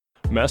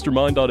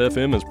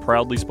Mastermind.fm is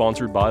proudly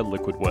sponsored by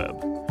Liquid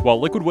Web. While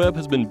Liquid Web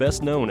has been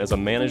best known as a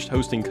managed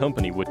hosting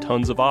company with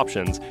tons of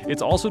options,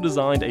 it's also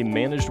designed a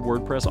managed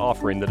WordPress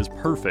offering that is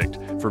perfect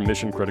for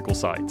mission-critical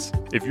sites.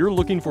 If you're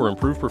looking for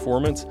improved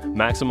performance,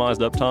 maximized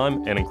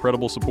uptime, and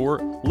incredible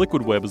support,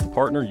 Liquid Web is the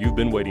partner you've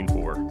been waiting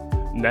for.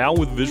 Now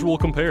with Visual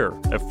Compare,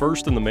 a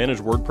first in the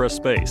managed WordPress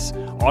space,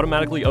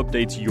 automatically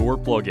updates your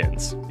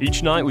plugins.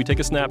 Each night we take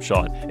a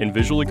snapshot and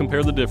visually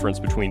compare the difference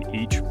between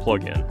each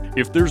plugin.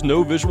 If there's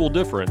no visual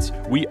difference,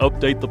 we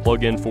update the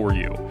plugin for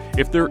you.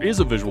 If there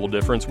is a visual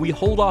difference, we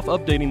hold off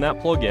updating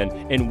that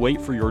plugin and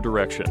wait for your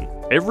direction.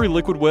 Every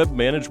Liquid Web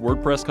managed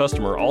WordPress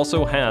customer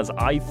also has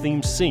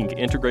iTheme Sync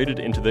integrated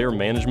into their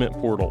management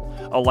portal,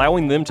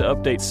 allowing them to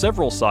update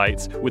several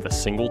sites with a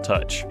single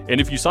touch. And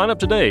if you sign up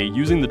today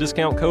using the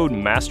discount code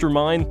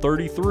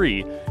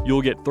MASTERMIND33,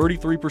 you'll get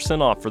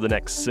 33% off for the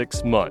next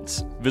 6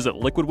 months. Visit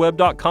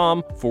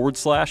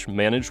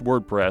liquidweb.com/managed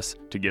WordPress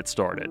to get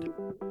started.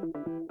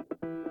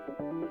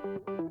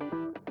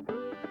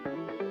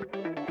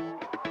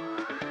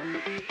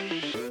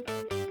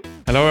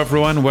 Hello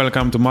everyone,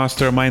 welcome to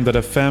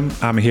Mastermind.fm.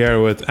 I'm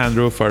here with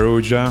Andrew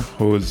Farrugia,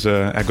 who's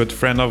a good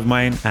friend of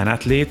mine, an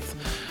athlete,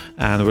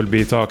 and we'll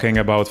be talking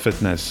about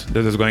fitness.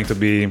 This is going to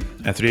be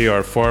a 3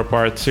 or 4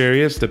 part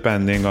series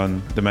depending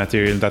on the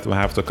material that we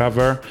have to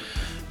cover.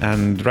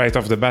 And right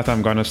off the bat,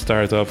 I'm going to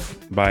start off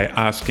by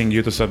asking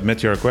you to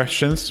submit your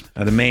questions.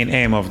 And the main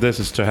aim of this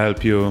is to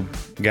help you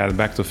get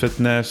back to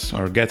fitness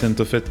or get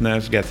into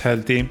fitness, get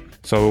healthy.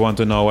 So we want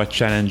to know what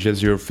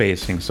challenges you're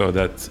facing so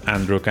that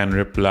Andrew can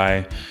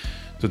reply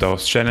to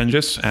those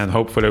challenges, and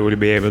hopefully we'll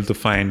be able to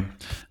find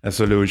a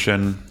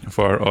solution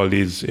for all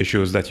these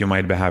issues that you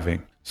might be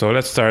having. So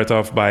let's start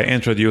off by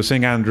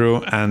introducing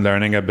Andrew and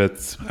learning a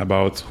bit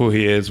about who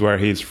he is, where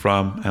he's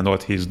from, and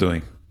what he's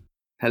doing.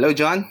 Hello,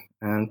 John,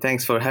 and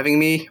thanks for having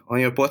me on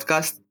your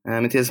podcast.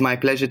 It is my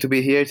pleasure to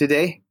be here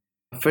today.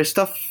 First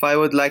off, I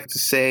would like to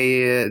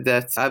say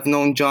that I've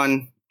known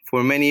John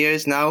for many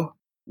years now.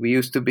 We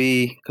used to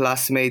be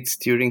classmates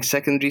during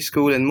secondary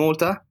school in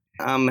Malta.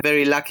 I'm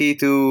very lucky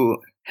to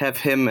have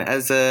him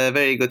as a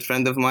very good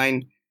friend of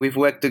mine. We've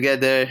worked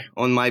together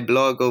on my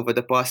blog over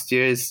the past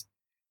years,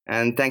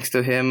 and thanks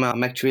to him,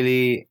 I'm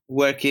actually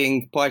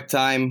working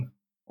part-time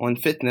on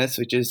fitness,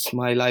 which is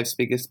my life's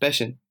biggest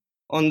passion.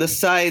 On the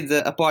side,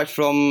 apart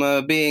from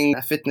being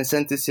a fitness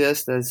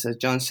enthusiast, as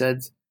John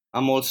said,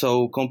 I'm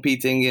also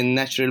competing in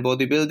natural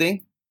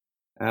bodybuilding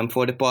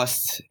for the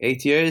past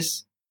 8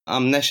 years.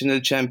 I'm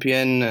national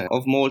champion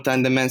of Malta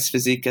in the men's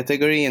physique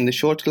category in the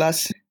short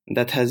class.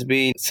 That has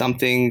been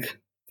something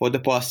for the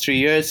past 3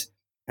 years,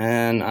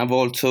 and I've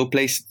also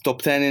placed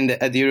top 10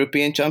 at the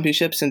European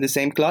Championships in the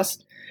same class.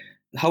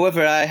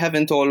 However, I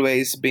haven't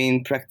always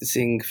been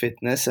practicing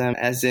fitness,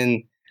 as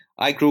in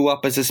I grew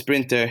up as a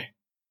sprinter.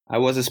 I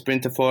was a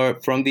sprinter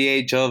from the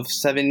age of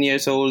 7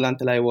 years old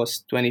until I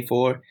was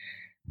 24,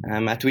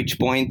 at which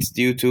point,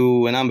 due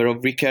to a number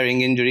of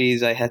recurring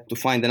injuries, I had to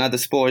find another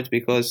sport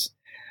because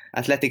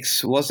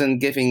athletics wasn't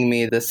giving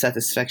me the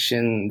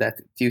satisfaction that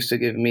it used to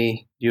give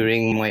me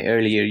during my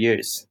earlier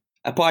years.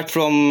 Apart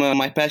from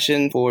my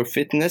passion for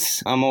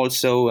fitness, I'm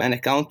also an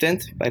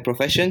accountant by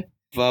profession.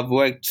 I've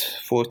worked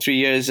for 3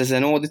 years as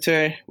an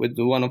auditor with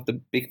one of the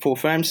big 4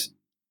 firms.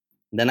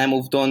 Then I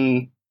moved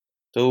on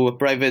to a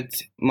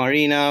private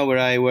marina where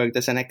I worked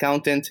as an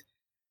accountant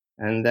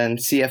and then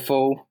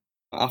CFO,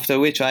 after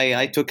which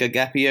I took a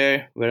gap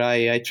year where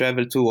I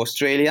traveled to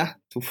Australia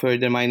to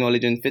further my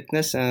knowledge in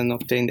fitness and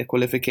obtained a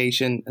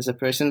qualification as a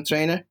personal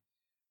trainer.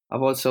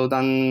 I've also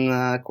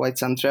done quite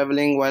some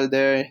traveling while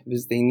there,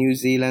 visiting New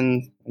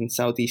Zealand and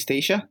Southeast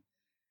Asia.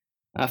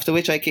 After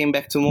which I came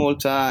back to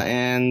Malta,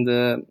 and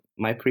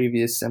my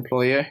previous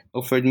employer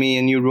offered me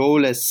a new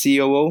role as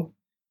COO,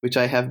 which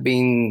I have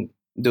been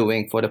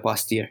doing for the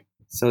past year.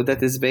 So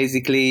that is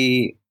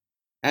basically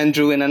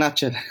Andrew in a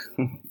nutshell.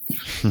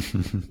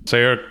 So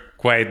you're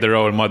quite the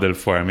role model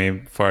for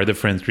me for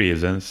different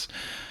reasons.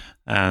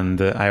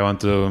 And I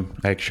want to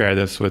share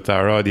this with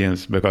our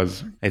audience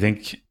because I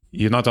think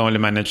you not only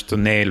managed to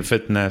nail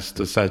fitness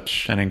to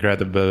such an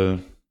incredible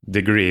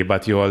degree,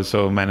 but you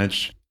also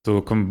managed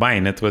to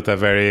combine it with a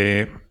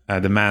very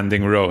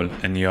demanding role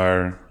in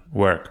your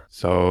work.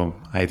 So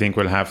I think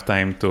we'll have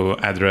time to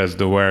address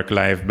the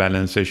work-life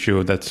balance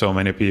issue that so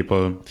many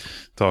people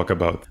talk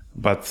about.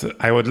 But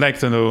I would like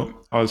to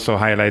also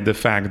highlight the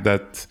fact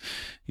that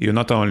you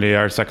not only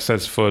are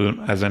successful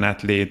as an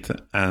athlete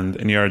and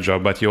in your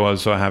job, but you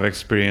also have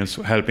experience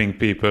helping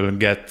people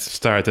get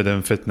started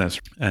in fitness.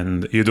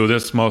 And you do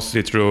this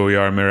mostly through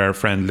your Mirror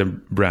Friendly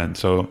brand.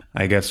 So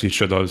I guess you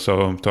should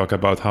also talk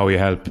about how you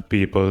help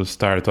people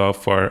start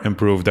off or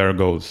improve their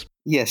goals.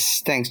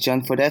 Yes, thanks,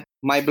 John, for that.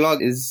 My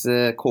blog is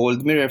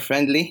called Mirror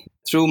Friendly.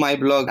 Through my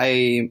blog,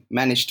 I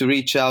managed to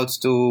reach out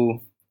to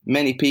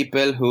many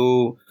people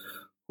who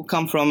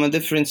come from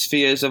different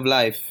spheres of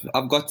life.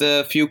 I've got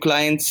a few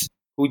clients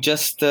who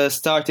just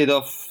started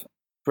off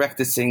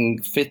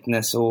practicing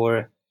fitness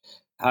or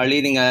are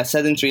leading a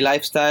sedentary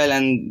lifestyle,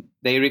 and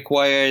they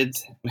required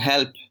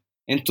help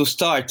into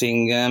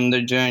starting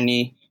their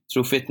journey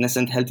through fitness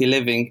and healthy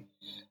living.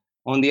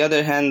 On the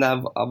other hand,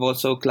 I've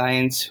also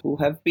clients who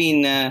have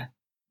been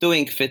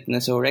doing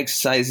fitness or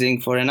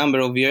exercising for a number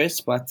of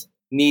years, but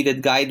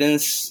needed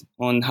guidance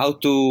on how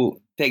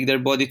to take their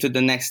body to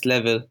the next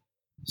level.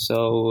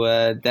 So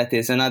that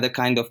is another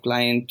kind of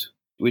client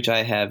which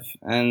I have.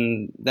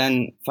 And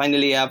then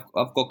finally, I've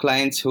got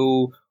clients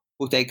who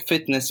take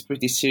fitness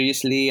pretty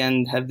seriously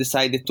and have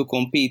decided to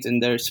compete in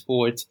their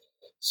sport.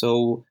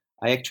 So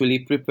I actually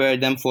prepare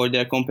them for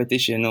their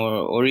competition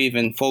or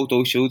even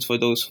photo shoots for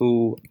those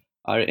who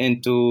are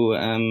into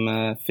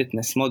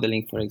fitness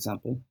modeling, for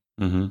example.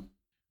 Mm-hmm.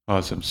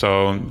 Awesome.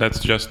 So that's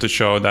just to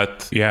show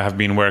that you have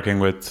been working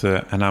with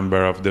a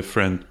number of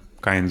different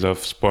kinds of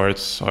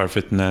sports or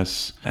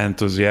fitness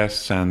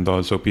enthusiasts, and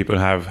also people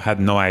have had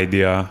no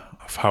idea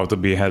of how to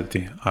be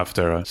healthy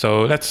after all.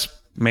 So let's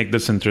make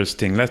this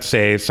interesting. Let's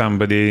say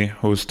somebody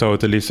who's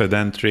totally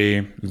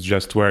sedentary, is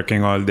just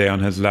working all day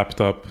on his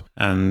laptop,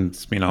 and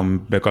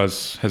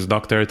because his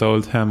doctor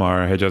told him,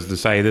 or he just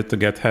decided to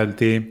get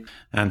healthy,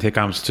 and he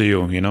comes to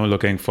you,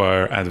 looking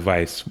for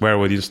advice. Where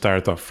would you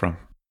start off from?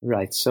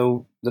 Right.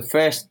 So the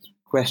first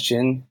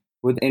question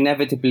would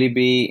inevitably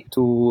be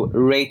to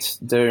rate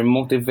their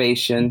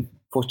motivation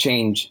for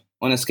change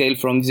on a scale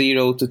from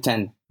 0 to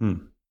 10.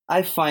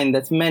 I find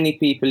that many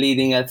people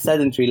leading a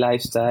sedentary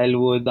lifestyle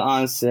would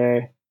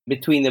answer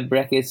between the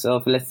brackets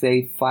of, let's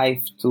say,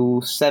 5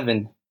 to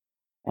 7.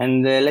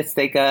 And let's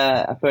take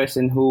a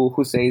person who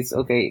says,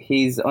 okay,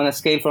 he's on a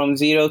scale from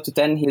 0 to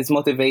 10, his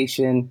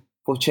motivation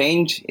for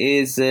change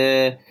is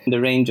in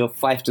the range of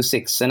 5 to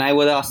 6. And I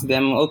would ask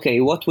them, okay,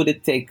 what would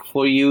it take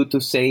for you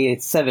to say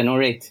it's 7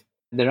 or 8?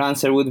 Their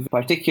answer would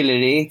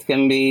it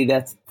can be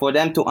that for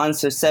them to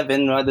answer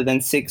 7 rather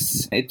than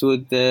 6, it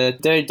would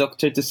their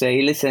doctor to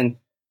say, listen,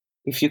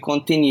 if you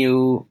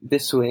continue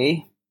this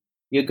way,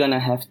 you're going to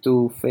have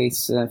to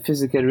face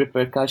physical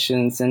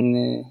repercussions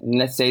in,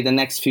 let's say, the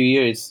next few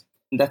years.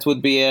 That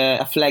would be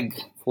a flag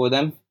for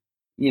them.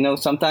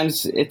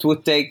 Sometimes it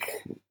would take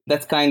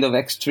that kind of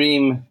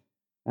extreme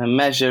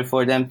measure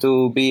for them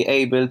to be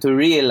able to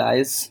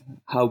realize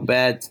how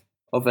bad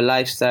of a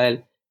lifestyle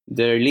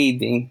they're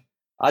leading.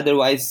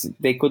 Otherwise,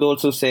 they could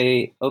also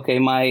say, okay,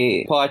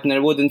 my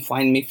partner wouldn't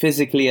find me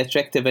physically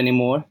attractive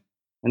anymore.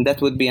 And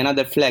that would be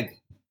another flag.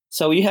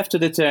 So you have to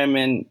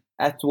determine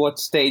at what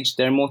stage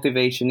their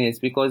motivation is,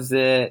 because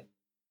it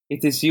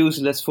is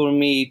useless for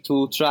me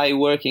to try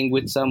working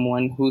with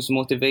someone whose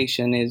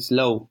motivation is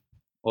low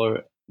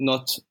or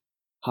not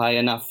high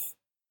enough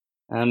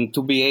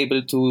to be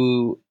able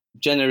to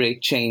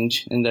generate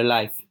change in their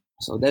life.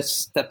 So that's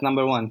step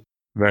number 1.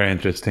 Very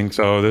interesting.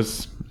 So this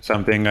is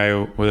something I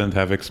wouldn't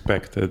have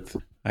expected.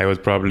 I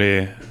would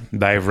probably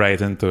dive right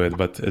into it,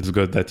 but it's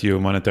good that you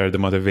monitor the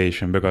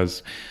motivation,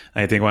 because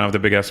I think one of the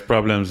biggest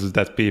problems is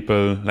that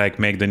people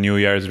make the New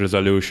Year's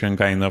resolution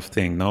kind of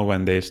thing,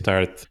 when they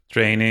start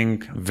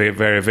training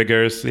very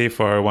vigorously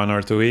for 1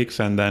 or 2 weeks,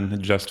 and then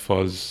it just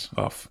falls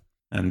off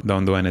and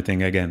don't do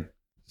anything again.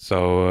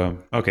 So,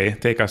 okay,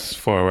 take us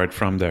forward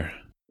from there.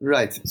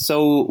 Right.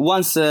 So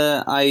once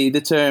I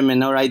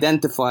determine or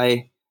identify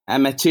a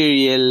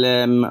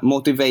material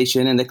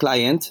motivation in the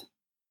client,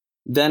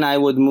 then I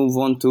would move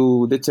on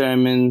to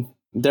determine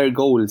their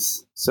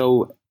goals.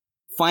 So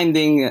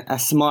finding a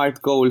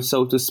SMART goal,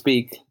 so to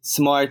speak.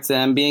 SMART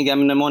being a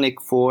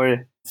mnemonic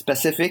for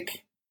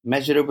specific,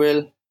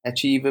 measurable,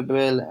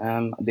 achievable.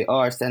 The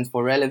R stands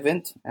for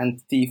relevant,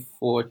 and T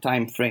for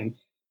time frame.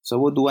 So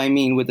what do I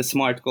mean with a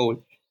SMART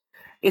goal?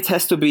 It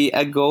has to be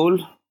a goal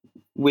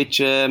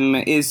which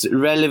is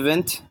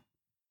relevant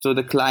to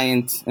the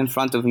client in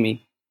front of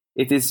me.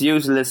 It is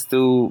useless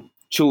to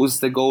choose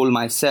the goal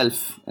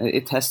myself.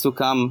 It has to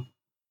come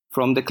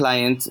from the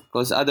client,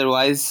 because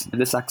otherwise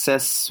the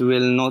success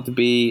will not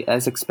be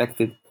as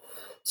expected.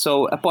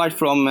 So apart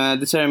from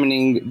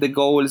determining the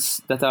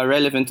goals that are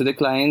relevant to the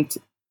client,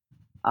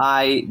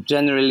 I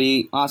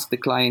generally ask the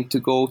client to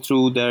go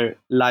through their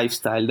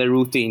lifestyle, their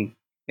routine,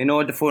 in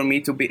order for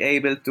me to be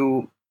able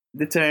to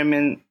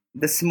determine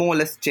the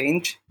smallest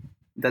change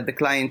that the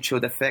client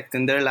should affect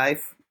in their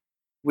life,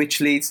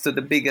 which leads to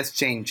the biggest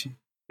change.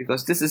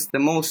 Because this is the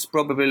most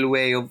probable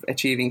way of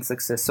achieving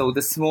success. So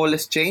the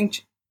smallest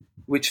change,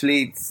 which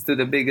leads to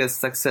the biggest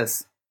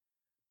success.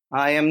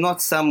 I am not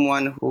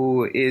someone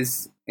who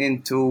is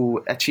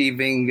into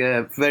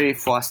achieving very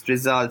fast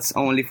results,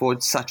 only for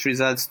such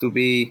results to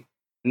be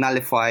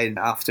nullified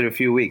after a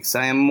few weeks.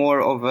 I am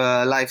more of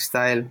a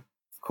lifestyle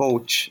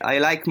coach. I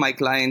like my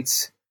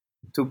clients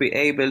to be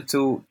able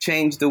to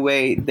change the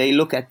way they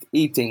look at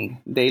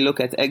eating, they look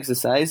at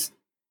exercise.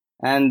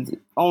 And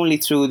only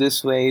through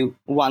this way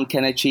one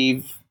can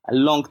achieve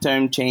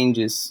long-term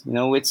changes.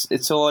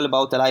 It's all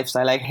about a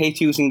lifestyle. I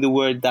hate using the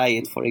word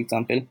diet, for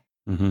example,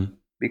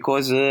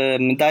 because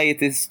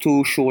diet is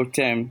too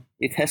short-term.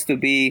 It has to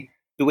be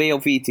the way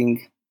of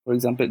eating, for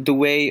example, the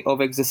way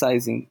of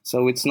exercising.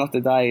 So it's not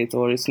a diet,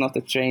 or it's not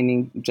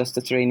just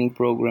a training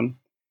program.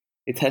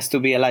 It has to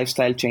be a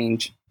lifestyle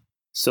change.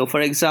 So,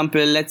 for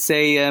example, let's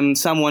say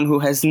someone who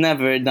has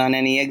never done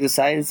any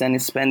exercise and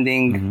is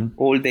spending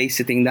all day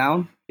sitting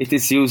down. it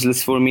is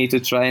useless for me to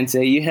try and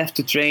say, you have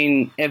to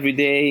train every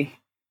day,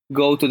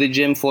 go to the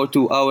gym for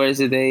 2 hours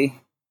a day.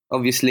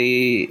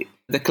 Obviously,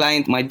 the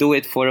client might do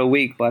it for a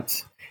week, but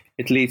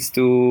it leads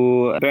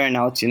to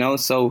burnout,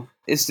 So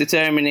it's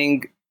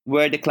determining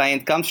where the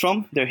client comes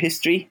from, their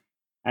history,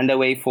 and the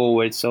way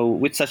forward. So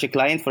with such a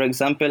client, for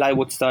example, I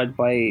would start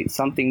by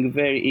something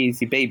very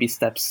easy, baby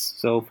steps.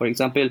 So for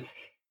example,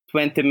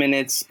 20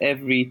 minutes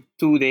every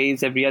 2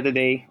 days, every other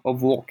day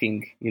of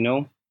walking,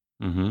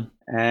 Mm-hmm.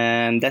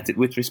 And that's it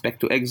with respect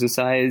to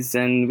exercise.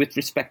 And with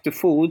respect to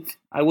food,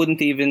 I wouldn't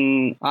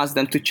even ask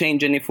them to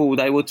change any food.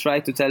 I would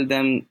try to tell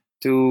them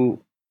to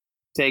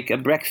take a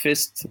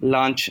breakfast,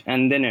 lunch,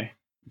 and dinner.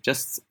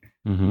 Just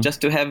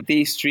to have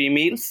these 3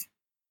 meals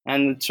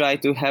and try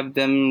to have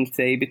them,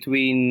 say,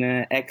 between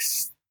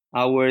X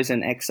hours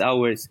and X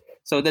hours,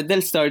 so that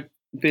they'll start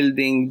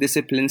building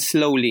discipline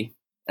slowly.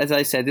 As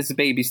I said, it's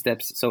baby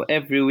steps. So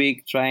every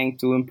week trying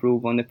to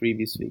improve on the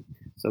previous week.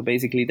 So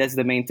basically, that's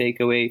the main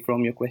takeaway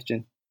from your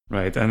question.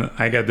 Right. And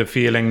I get the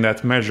feeling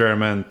that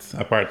measurement,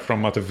 apart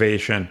from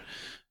motivation,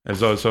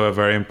 is also a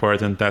very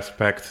important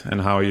aspect in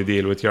how you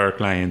deal with your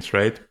clients,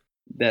 right?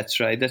 That's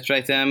right.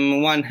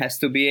 One has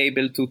to be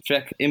able to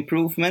track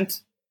improvement,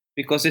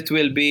 because it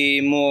will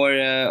be more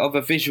of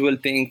a visual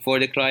thing for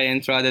the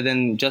client rather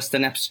than just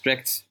an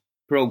abstract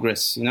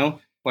progress,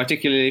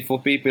 particularly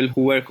for people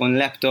who work on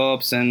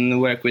laptops and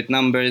work with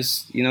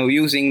numbers.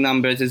 Using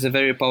numbers is a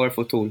very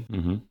powerful tool.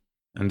 Mm-hmm.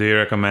 And do you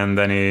recommend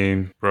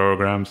any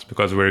programs?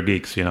 Because we're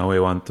geeks, we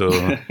want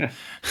to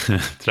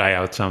try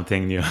out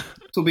something new.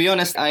 To be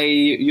honest, I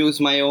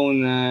use my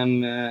own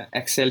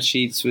Excel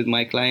sheets with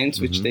my clients,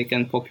 which they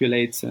can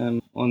populate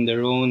on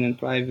their own and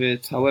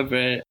private.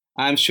 However,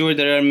 I'm sure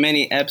there are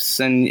many apps,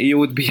 and you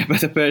would be a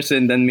better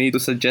person than me to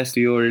suggest to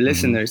your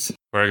listeners.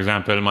 For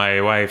example, my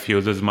wife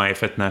uses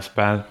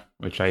MyFitnessPal,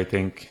 which I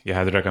think you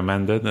had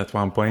recommended at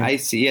one point. I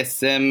see,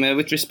 yes.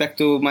 With respect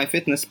to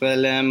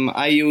MyFitnessPal,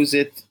 I use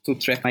it to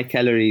track my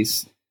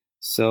calories.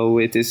 So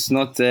it is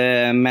not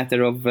a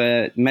matter of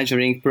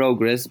measuring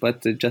progress,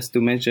 but just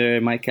to measure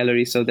my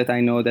calories so that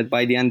I know that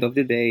by the end of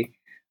the day,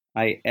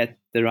 I ate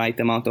the right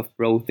amount of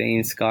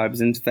proteins, carbs,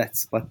 and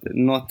fats, but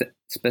not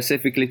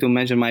specifically to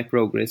measure my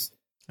progress.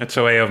 It's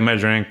a way of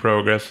measuring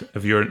progress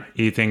if you're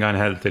eating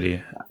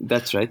unhealthily.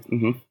 That's right.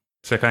 Mm-hmm.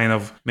 It's a kind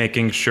of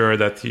making sure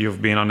that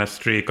you've been on a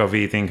streak of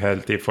eating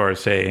healthy for,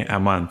 say, a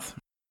month.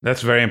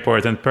 That's very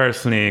important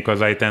personally,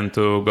 because I tend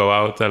to go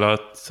out a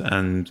lot,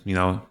 and,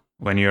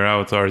 when you're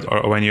out or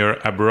when you're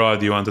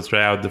abroad, you want to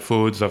try out the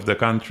foods of the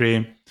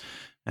country,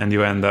 and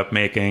you end up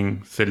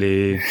making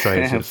silly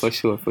choices. For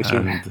sure.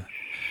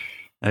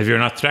 And if you're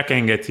not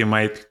tracking it, you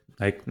might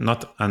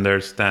not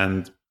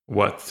understand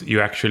what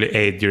you actually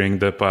ate during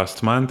the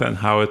past month and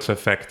how it's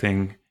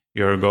affecting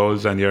your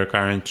goals and your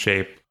current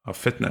shape of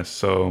fitness.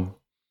 So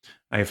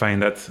I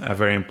find that a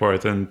very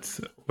important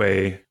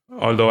way,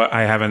 although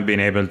I haven't been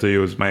able to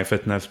use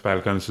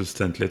MyFitnessPal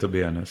consistently, to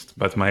be honest.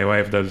 But my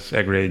wife does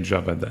a great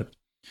job at that.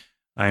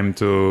 I'm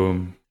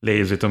too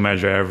lazy to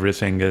measure every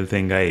single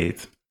thing I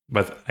eat.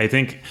 But I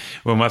think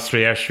we must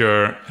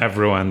reassure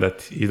everyone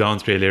that you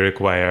don't really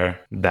require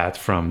that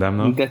from them,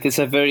 no? That is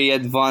a very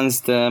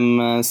advanced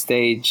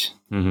stage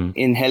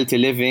in healthy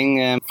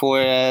living. For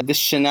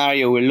this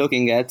scenario we're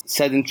looking at,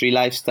 sedentary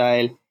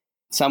lifestyle,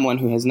 someone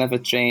who has never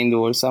trained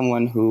or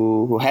someone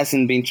who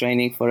hasn't been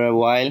training for a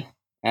while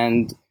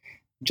and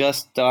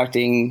just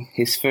starting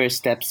his first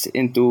steps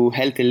into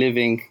healthy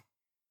living.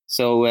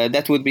 So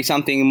that would be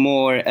something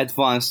more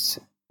advanced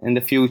in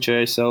the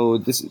future. So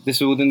this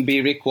wouldn't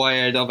be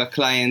required of a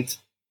client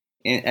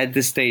at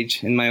this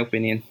stage, in my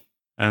opinion.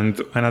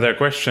 And another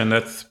question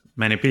that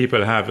many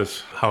people have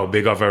is, how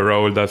big of a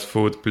role does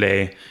food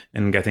play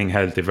in getting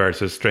healthy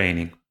versus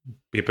training?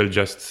 People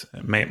just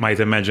might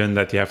imagine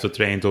that you have to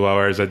train 2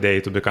 hours a day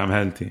to become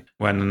healthy,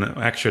 when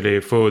actually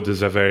food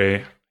is a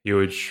very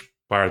huge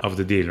part of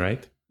the deal,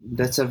 right?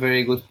 That's a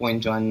very good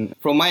point, John.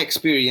 From my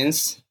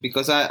experience,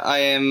 because I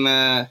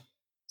am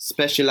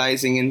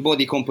specializing in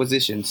body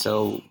composition,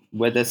 so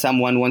whether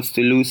someone wants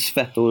to lose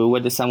fat or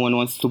whether someone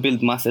wants to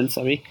build muscle,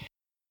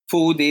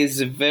 food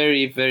is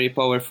very, very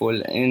powerful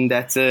in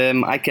that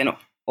I can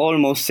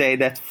almost say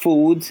that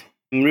food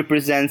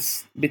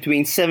represents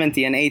between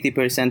 70 and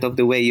 80% of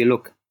the way you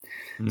look.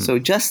 So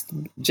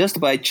just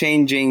by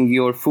changing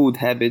your food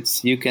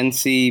habits, you can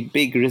see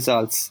big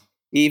results.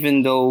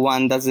 Even though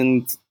one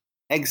doesn't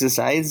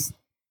exercise,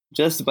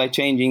 just by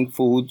changing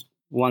food,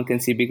 one can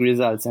see big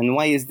results. And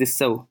why is this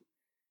so?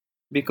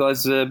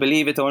 Because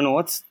believe it or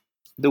not,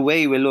 the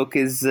way we look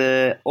is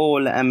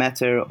all a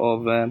matter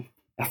of a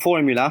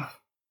formula,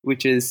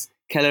 which is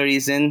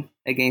calories in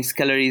against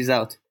calories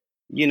out.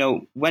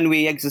 When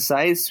we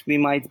exercise, we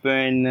might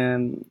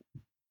burn,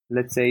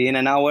 let's say in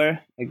an hour,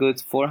 a good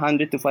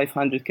 400 to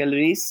 500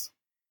 calories.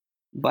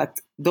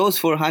 But those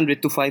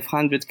 400 to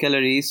 500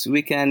 calories,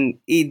 we can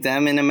eat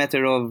them in a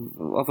matter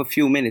of a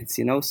few minutes,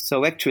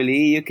 So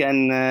actually, you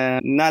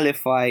can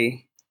nullify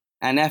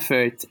an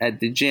effort at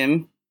the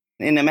gym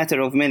in a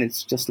matter of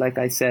minutes, just like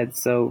I said.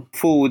 So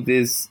food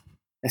is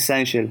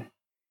essential.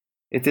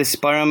 It is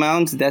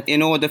paramount that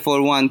in order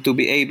for one to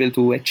be able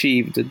to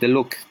achieve the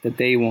look that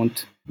they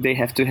want, they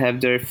have to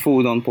have their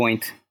food on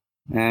point,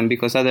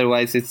 because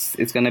otherwise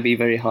it's going to be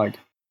very hard.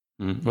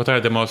 What are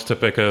the most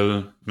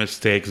typical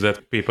mistakes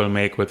that people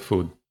make with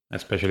food,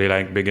 especially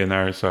like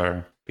beginners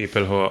or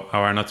people who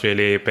are not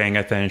really paying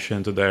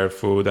attention to their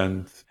food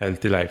and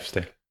healthy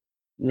lifestyle?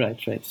 Right.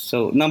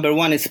 So number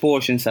one is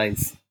portion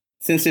size.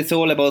 Since it's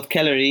all about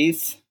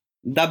calories,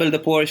 double the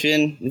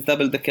portion is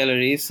double the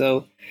calories.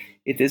 So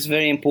it is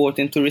very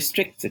important to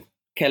restrict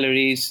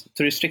calories,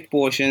 to restrict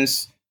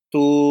portions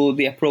to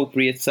the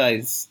appropriate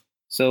size.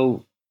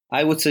 So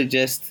I would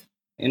suggest,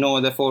 in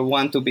order for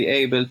one to be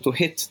able to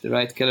hit the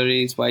right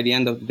calories by the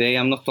end of the day,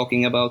 I'm not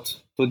talking about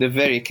to the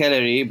very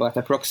calorie, but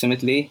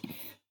approximately,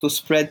 to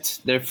spread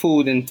their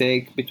food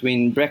intake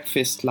between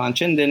breakfast,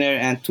 lunch, and dinner,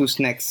 and 2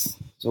 snacks.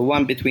 So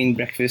one between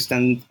breakfast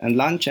and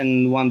lunch,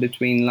 and one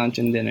between lunch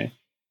and dinner.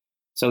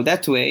 So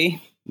that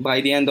way,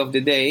 by the end of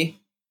the day,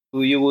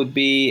 you would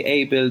be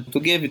able to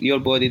give your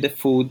body the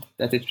food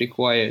that it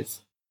requires.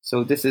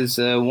 So this is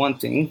one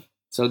thing.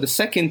 So the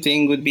second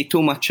thing would be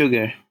too much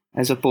sugar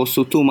as opposed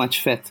to too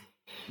much fat.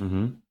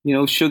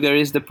 Mm-hmm. Sugar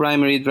is the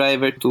primary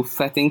driver to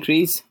fat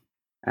increase.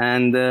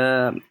 And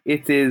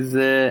it is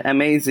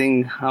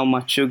amazing how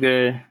much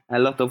sugar a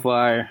lot of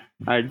our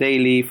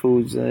daily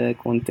foods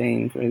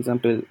contain. For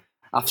example,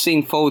 I've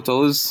seen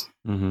photos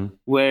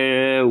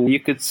where you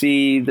could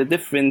see the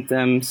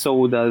different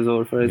sodas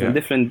or, for example,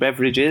 different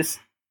beverages.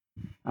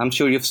 I'm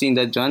sure you've seen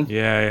that, John.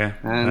 Yeah.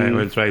 I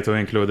will try to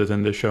include it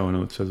in the show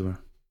notes as well.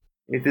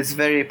 It is a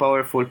very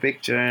powerful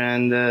picture,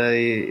 and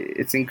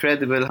it's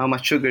incredible how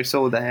much sugar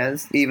soda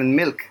has. Even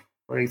milk,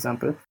 for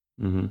example.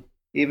 Mm-hmm.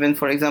 Even,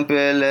 for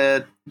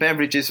example,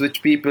 beverages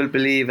which people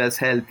believe as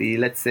healthy,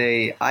 let's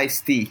say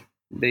iced tea.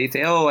 They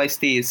say,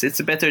 iced tea,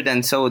 it's better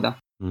than soda.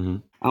 Mm-hmm.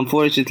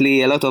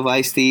 Unfortunately, a lot of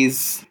iced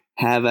teas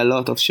have a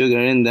lot of sugar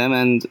in them,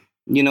 and,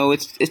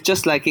 it's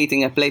just like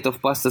eating a plate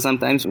of pasta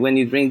sometimes when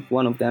you drink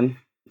one of them.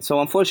 So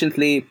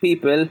unfortunately,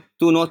 people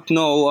do not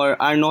know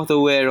or are not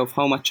aware of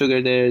how much sugar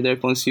they're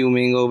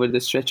consuming over the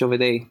stretch of a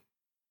day.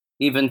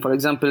 Even, for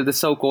example, the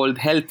so-called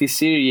healthy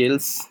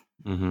cereals,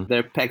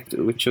 they're packed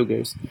with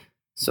sugars.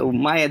 So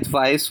my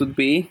advice would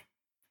be,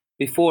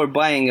 before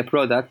buying a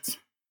product,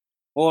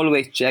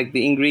 always check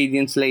the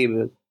ingredients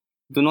label.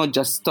 Do not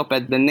just stop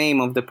at the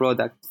name of the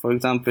product. For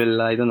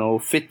example, I don't know,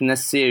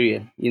 fitness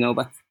cereal,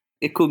 but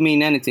it could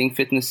mean anything,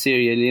 fitness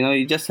cereal.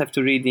 You just have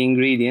to read the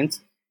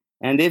ingredients.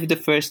 And if the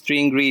first 3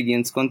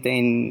 ingredients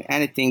contain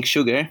anything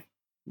sugar,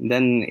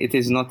 then it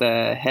is not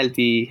a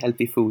healthy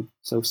food.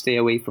 So stay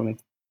away from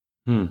it.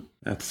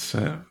 That's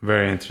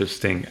very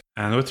interesting.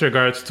 And with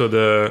regards to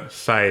the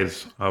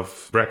size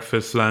of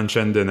breakfast, lunch,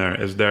 and dinner,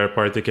 is there a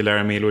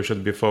particular meal we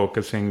should be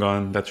focusing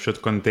on that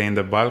should contain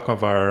the bulk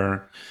of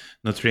our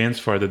nutrients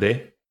for the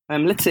day?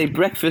 Let's say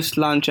breakfast,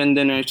 lunch, and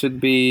dinner should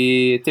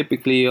be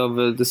typically of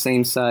the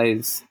same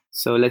size.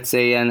 So let's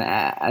say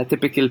a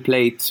typical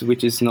plate,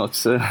 which is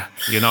not...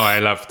 I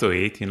love to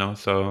eat,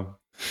 so...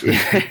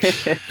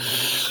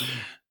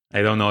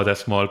 I don't know what a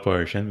small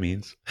portion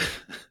means.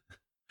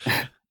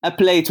 A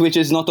plate which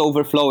is not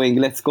overflowing,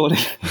 let's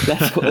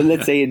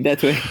say it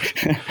that way.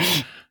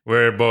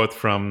 We're both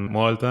from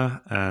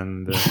Malta,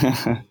 and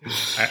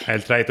I'll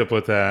try to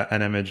put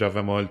an image of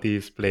a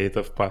Maltese plate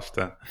of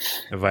pasta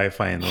if I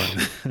find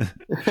one.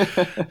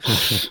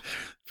 It's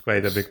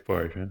quite a big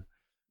portion.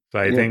 So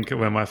I think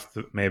we must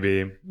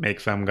maybe make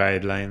some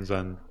guidelines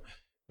on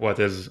what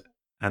is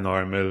a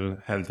normal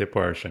healthy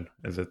portion.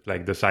 Is it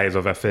like the size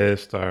of a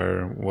fist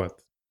or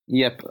what?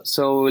 Yep.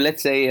 So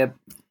let's say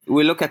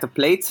we look at a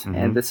plate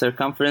and the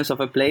circumference of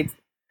a plate.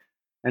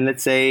 And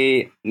let's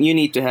say you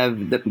need to have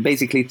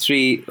basically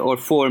 3 or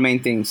 4 main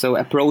things. So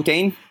a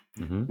protein,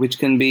 which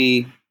can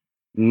be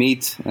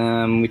meat,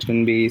 which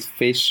can be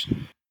fish.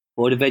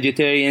 For the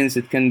vegetarians,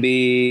 it can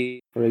be,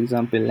 for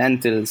example,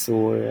 lentils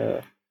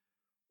or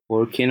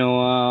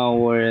quinoa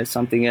or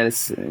something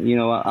else.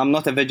 I'm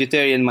not a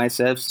vegetarian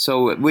myself.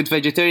 So with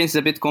vegetarians, it's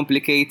a bit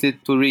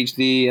complicated to reach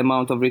the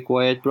amount of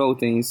required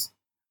proteins.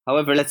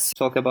 However, let's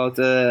talk about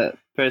a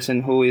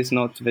person who is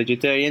not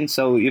vegetarian.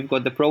 So you've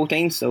got the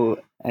protein, so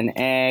an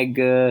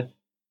egg,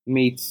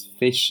 meat,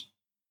 fish.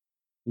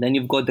 Then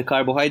you've got the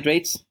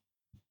carbohydrates,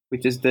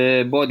 which is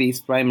the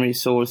body's primary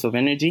source of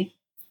energy.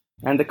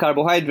 And the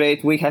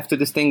carbohydrate, we have to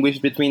distinguish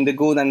between the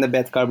good and the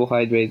bad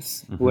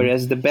carbohydrates.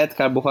 Whereas the bad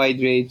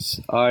carbohydrates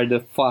are the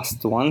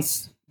fast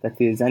ones.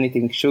 That is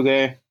anything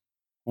sugar,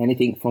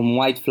 anything from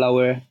white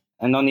flour.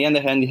 And on the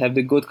other hand, you have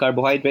the good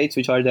carbohydrates,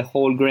 which are the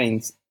whole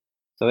grains.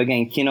 So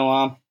again,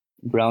 quinoa,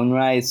 brown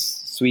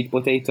rice, sweet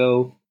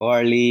potato,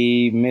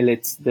 barley,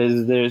 millet.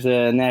 There's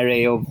an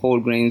array of whole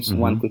grains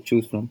one could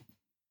choose from.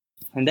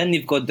 And then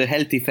you've got the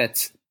healthy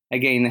fats.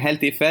 Again,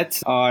 healthy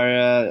fats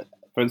are...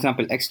 for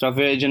example, extra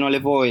virgin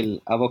olive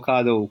oil,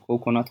 avocado,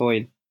 coconut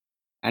oil.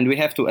 And we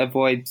have to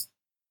avoid,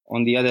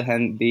 on the other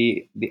hand,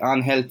 the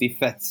unhealthy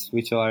fats,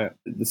 which are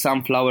the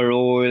sunflower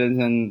oils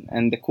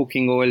and the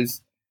cooking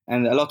oils.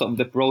 And a lot of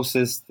the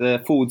processed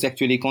foods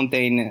actually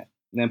contain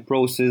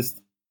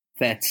processed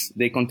fats.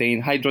 They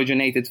contain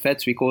hydrogenated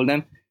fats, we call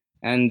them,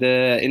 and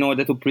in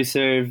order to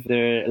preserve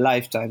their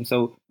lifetime. So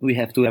we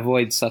have to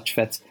avoid such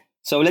fats.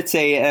 So let's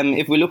say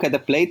if we look at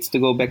the plate, to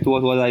go back to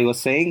what I was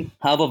saying,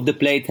 half of the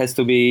plate has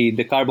to be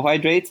the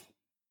carbohydrate,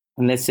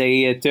 and let's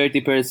say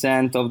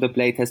 30% of the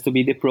plate has to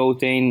be the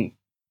protein,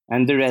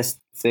 and the rest,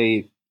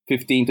 say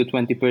 15 to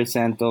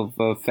 20%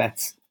 of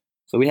fats.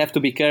 So we have to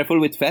be careful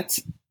with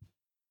fats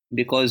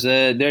because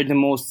they're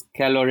the most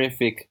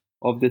calorific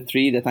of the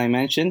three that I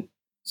mentioned.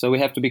 So we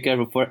have to be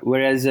careful.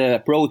 Whereas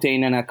a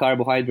protein and a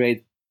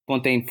carbohydrate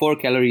contain 4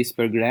 calories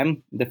per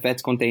gram, the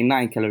fats contain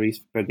 9 calories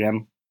per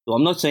gram. So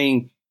I'm not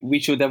saying we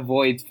should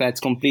avoid fats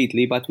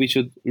completely, but we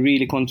should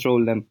really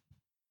control them.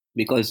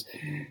 Because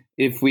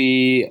if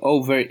we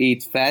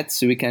overeat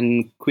fats, we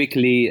can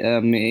quickly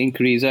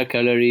increase our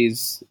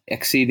calories,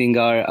 exceeding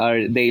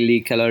our daily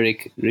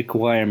caloric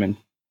requirement.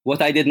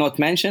 What I did not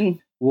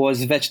mention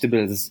was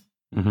vegetables.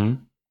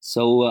 Mm-hmm.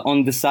 So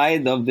on the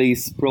side of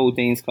these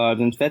proteins,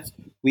 carbs, and fats,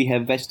 we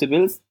have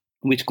vegetables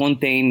which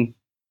contain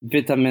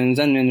vitamins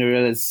and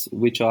minerals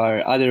which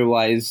are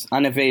otherwise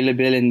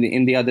unavailable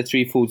in the other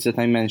 3 foods that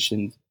I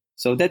mentioned.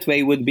 So that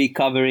way would be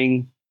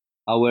covering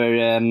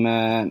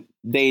our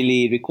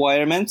daily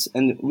requirements,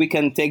 and we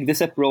can take this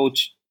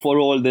approach for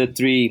all the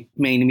 3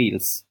 main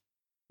meals.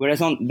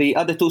 Whereas on the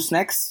other 2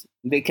 snacks,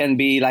 they can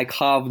be like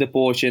half the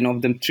portion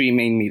of the 3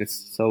 main meals.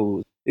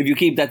 So if you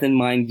keep that in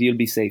mind, you'll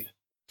be safe.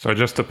 So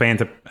just to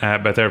paint a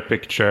better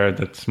picture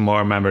that's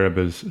more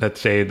memorable, let's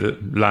say the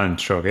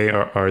lunch, okay,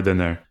 or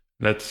dinner.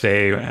 Let's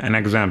say an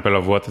example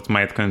of what it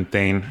might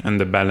contain and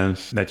the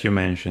balance that you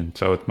mentioned.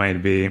 So it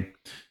might be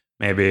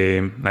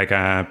maybe like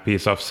a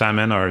piece of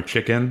salmon or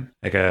chicken,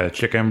 like a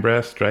chicken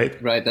breast,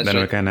 right? Right, that's then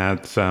right. we can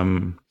add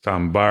some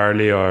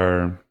barley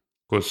or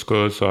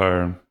couscous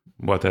or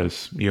what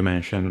else you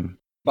mentioned.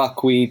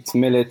 Buckwheat,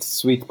 millet,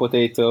 sweet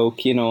potato,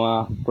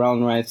 quinoa,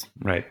 brown rice.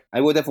 Right.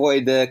 I would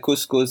avoid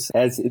couscous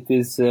as it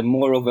is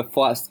more of a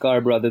fast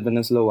carb rather than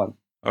a slow one.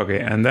 Okay,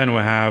 and then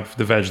we have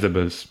the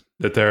vegetables,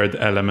 the third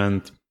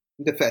element.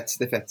 The fats.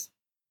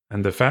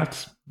 And the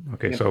fats?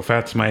 Okay, Yep. So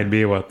fats might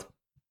be what?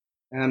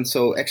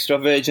 So extra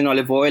virgin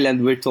olive oil,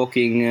 and we're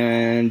talking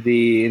in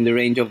the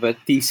range of a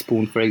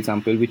teaspoon, for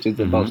example, which is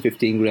about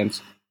 15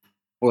 grams.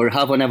 Or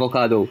half an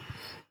avocado,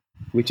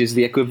 which is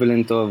the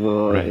equivalent of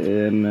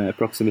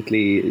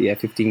approximately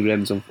 15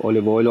 grams of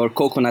olive oil, or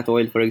coconut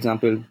oil, for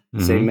example,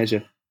 same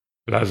measure.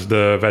 Plus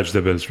the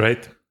vegetables,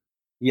 right?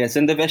 Yes,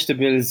 and the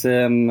vegetables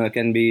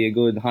can be a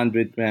good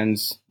 100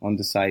 grams on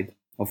the side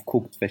of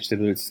cooked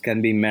vegetables.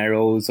 Can be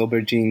marrows,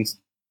 aubergines,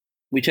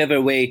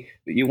 whichever way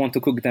you want to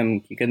cook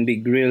them. It can be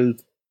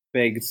grilled,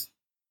 baked,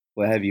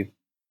 what have you.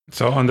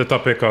 So on the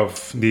topic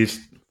of these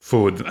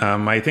food,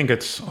 I think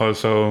it's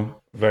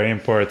also very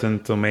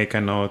important to make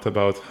a note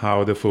about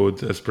how the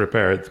food is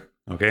prepared,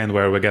 okay, and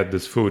where we get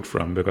this food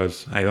from,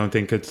 because I don't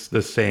think it's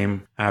the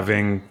same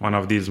having one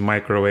of these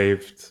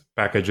microwaved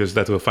packages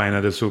that we'll find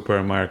at the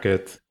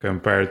supermarket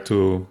compared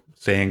to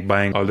saying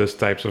buying all these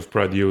types of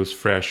produce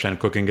fresh and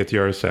cooking it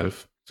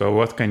yourself. So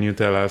what can you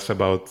tell us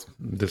about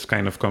this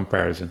kind of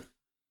comparison?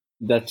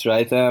 That's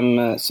right.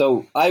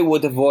 So I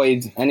would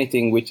avoid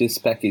anything which is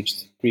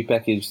packaged,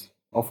 prepackaged.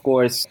 Of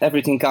course,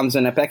 everything comes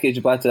in a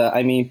package, but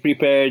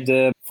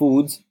prepared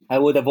foods, I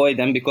would avoid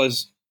them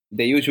because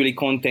they usually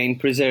contain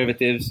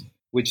preservatives,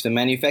 which the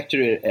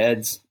manufacturer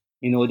adds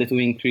in order to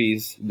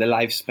increase the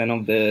lifespan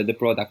of the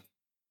product.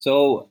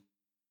 So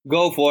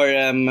go for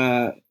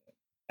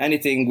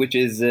anything which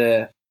is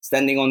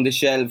standing on the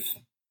shelf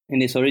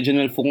in its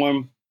original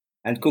form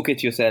and cook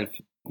it yourself.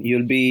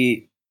 You'll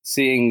be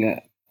seeing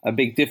a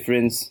big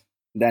difference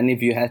than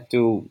if you had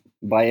to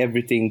buy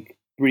everything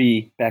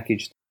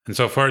pre-packaged. And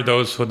so for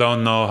those who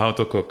don't know how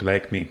to cook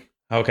like me,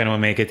 how can we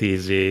make it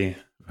easy?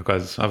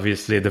 Because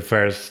obviously the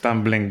first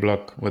stumbling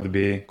block would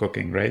be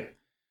cooking, right?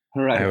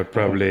 Right. I would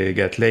probably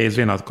get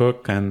lazy, not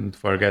cook, and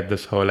forget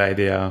this whole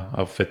idea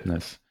of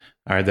fitness.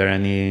 Are there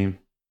any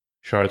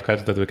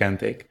shortcuts that we can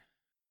take?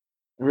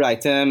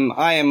 Right.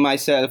 I am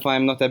myself,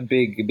 I'm not a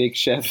big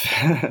chef.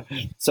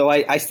 So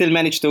I still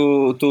manage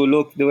to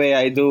look the way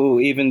I do,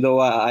 even though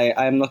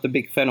I'm not a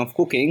big fan of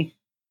cooking.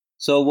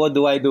 So what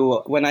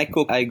do? When I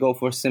cook, I go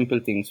for simple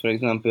things. For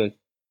example,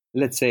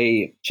 let's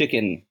say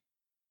chicken.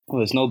 Well,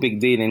 there's no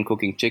big deal in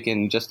cooking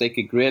chicken. Just take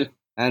a grill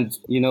and,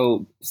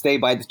 stay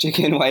by the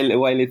chicken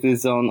while it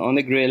is on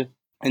the grill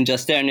and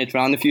just turn it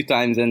around a few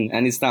times and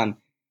it's done.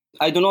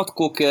 I do not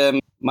cook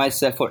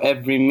myself for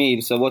every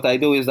meal. So what I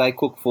do is I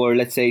cook for,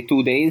 let's say,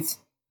 2 days.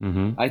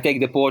 Mm-hmm. I take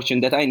the portion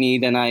that I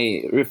need and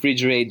I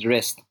refrigerate the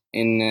rest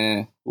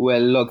in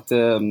well-locked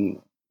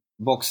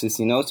boxes,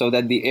 so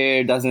that the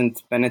air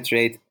doesn't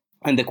penetrate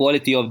and the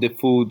quality of the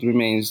food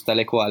remains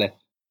tale quale.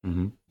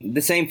 Mm-hmm.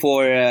 The same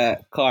for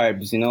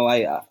carbs.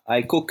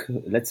 I cook,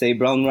 let's say,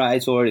 brown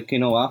rice or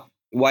quinoa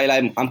while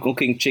I'm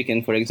cooking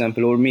chicken, for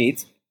example, or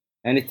meat,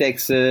 and it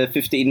takes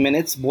 15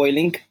 minutes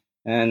boiling.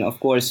 And of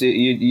course,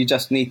 you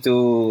just need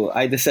to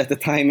either set a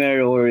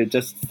timer or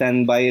just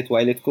stand by it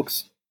while it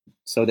cooks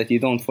so that you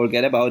don't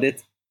forget about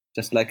it.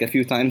 just like a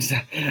few times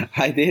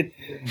I did.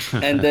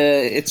 And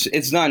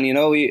it's done,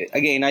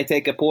 again, I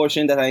take a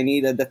portion that I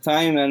need at the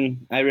time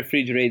and I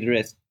refrigerate the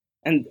rest.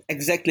 And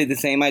exactly the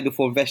same I do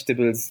for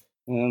vegetables.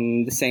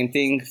 The same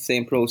thing,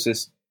 same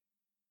process.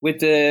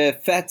 With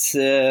fats,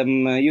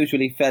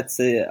 usually fats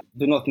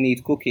do not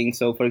need cooking.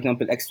 So, for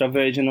example, extra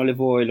virgin olive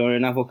oil or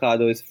an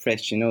avocado is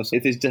fresh, so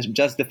it is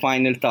just the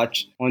final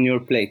touch on your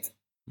plate.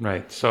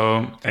 Right.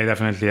 So I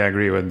definitely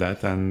agree with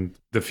that. And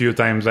the few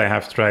times I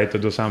have tried to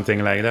do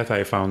something like that,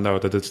 I found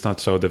out that it's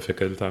not so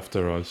difficult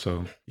after all.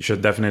 So you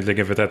should definitely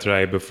give it a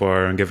try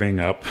before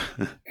giving up.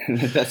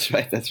 That's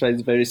right. It's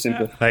very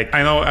simple. Like,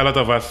 I know a lot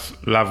of us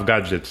love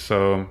gadgets,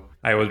 so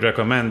I would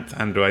recommend,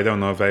 Andrew, I don't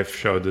know if I've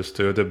showed this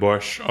to you, the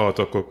Bosch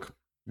AutoCook,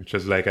 which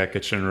is like a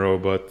kitchen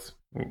robot.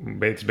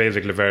 It's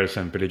basically very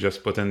simple. You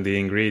just put in the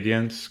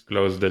ingredients,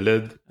 close the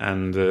lid,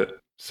 and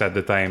set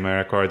the timer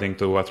according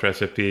to what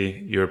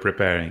recipe you're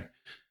preparing.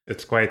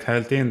 It's quite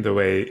healthy in the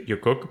way you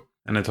cook,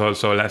 and it's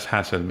also less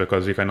hassle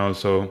because you can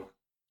also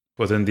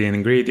put in the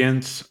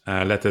ingredients,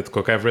 let it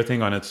cook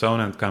everything on its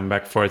own, and come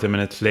back 40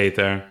 minutes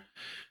later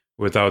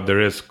without the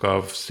risk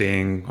of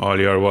seeing all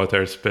your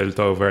water spilled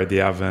over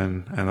the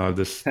oven and all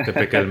this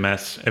typical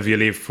mess if you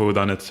leave food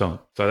on its own.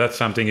 So that's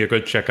something you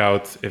could check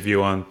out if you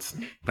want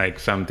like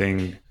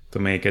something to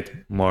make it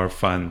more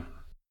fun.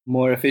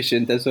 More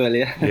efficient as well,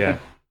 yeah. Yeah.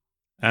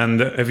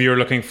 And if you're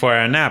looking for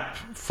an app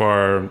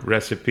for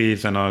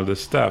recipes and all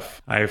this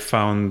stuff, I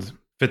found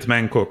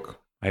Fitman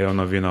Cook. I don't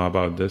know if you know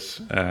about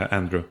this,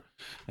 Andrew.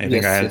 I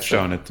think I had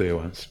shown it to you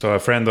once. So a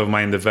friend of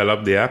mine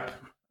developed the app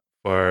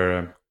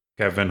for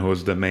Kevin,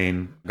 who's the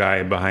main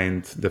guy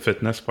behind the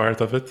fitness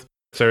part of it.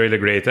 It's a really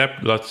great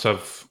app, lots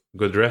of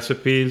good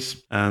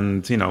recipes.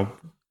 And,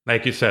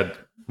 like you said,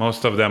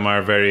 most of them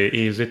are very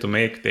easy to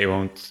make. They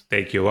won't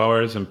take you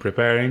hours in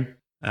preparing.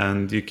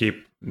 And you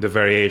keep the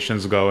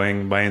variations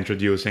going by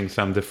introducing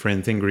some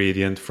different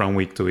ingredient from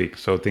week to week,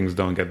 so things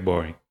don't get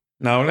boring.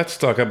 Now let's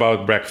talk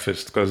about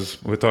breakfast,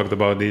 because we talked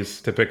about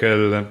these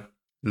typical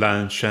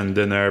lunch and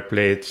dinner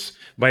plates.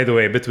 By the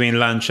way, between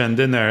lunch and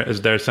dinner,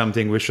 is there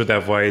something we should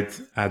avoid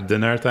at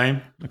dinner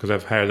time? Because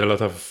I've heard a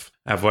lot of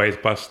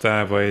avoid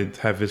pasta, avoid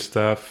heavy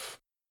stuff.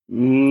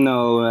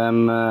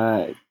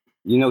 No,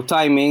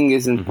 timing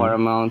isn't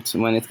paramount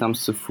when it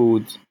comes to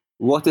food.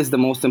 What is the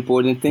most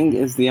important thing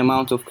is the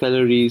amount of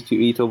calories you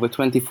eat over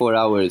 24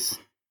 hours.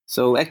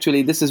 So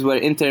actually, this is where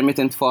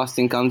intermittent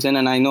fasting comes in.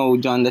 And I know,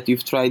 John, that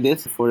you've tried it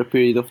for a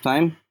period of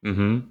time.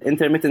 Mm-hmm.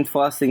 Intermittent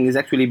fasting is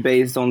actually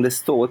based on this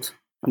thought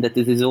that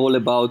it is all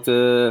about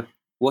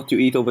what you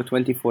eat over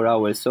 24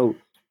 hours. So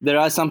there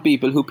are some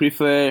people who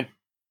prefer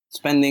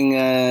spending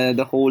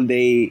the whole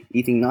day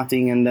eating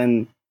nothing and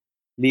then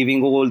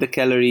leaving all the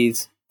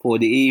calories for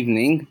the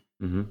evening.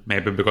 Mm-hmm.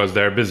 Maybe because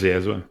they're busy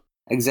as well.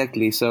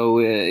 Exactly. So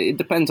it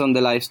depends on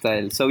the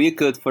lifestyle. So you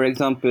could, for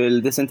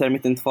example, this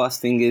intermittent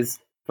fasting is,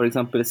 for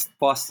example,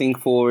 fasting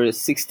for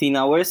 16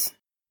 hours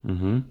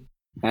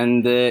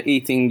and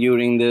eating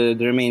during the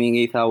remaining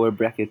 8-hour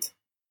bracket.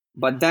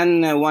 But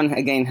then one,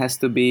 again, has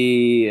to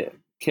be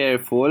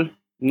careful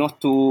not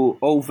to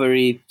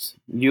overeat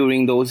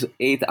during those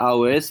 8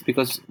 hours,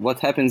 because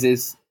what happens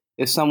is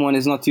if someone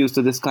is not used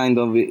to this kind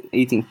of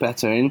eating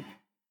pattern,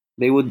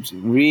 they would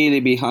really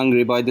be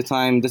hungry by the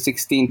time the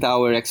 16th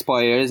hour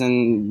expires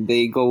and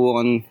they go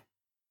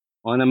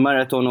on a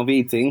marathon of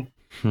eating,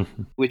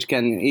 which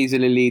can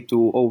easily lead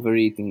to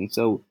overeating.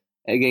 So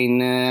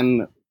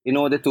again, in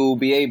order to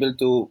be able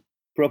to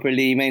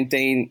properly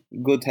maintain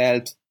good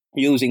health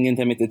using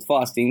intermittent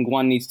fasting,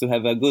 one needs to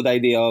have a good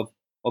idea of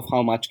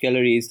how much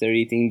calories they're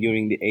eating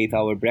during the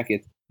 8-hour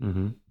bracket.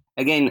 Mm-hmm.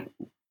 Again,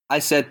 I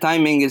said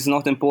timing is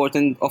not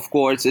important. Of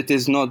course, it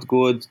is not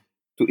good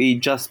to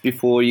eat just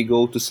before you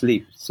go to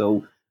sleep.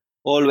 So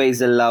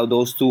always allow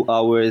those 2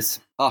 hours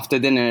after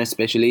dinner,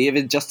 especially. If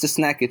it's just a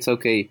snack, it's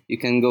okay. You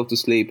can go to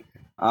sleep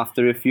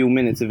after a few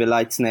minutes of a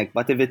light snack.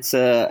 But if it's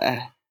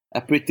a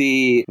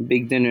pretty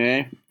big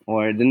dinner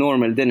or the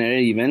normal dinner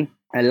even,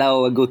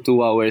 allow a good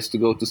 2 hours to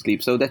go to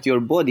sleep so that your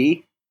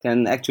body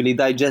can actually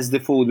digest the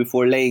food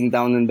before laying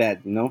down in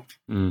bed,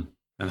 Mm.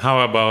 And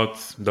how about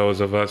those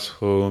of us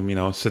who,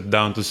 sit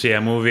down to see a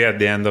movie at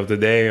the end of the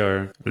day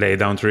or lay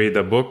down to read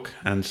a book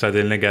and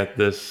suddenly get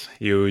this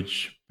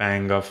huge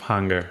pang of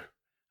hunger?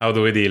 How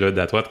do we deal with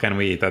that? What can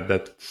we eat at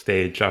that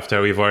stage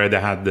after we've already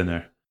had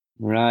dinner?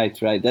 Right.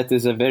 That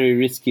is a very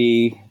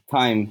risky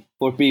time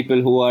for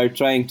people who are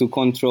trying to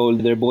control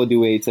their body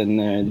weight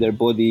and their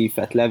body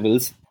fat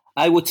levels.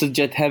 I would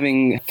suggest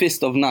having a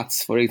fist of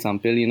nuts, for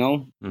example,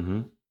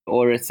 Mm-hmm.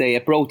 or say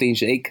a protein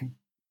shake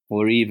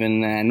or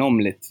even an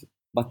omelette.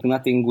 But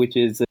nothing which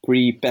is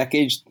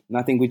pre-packaged,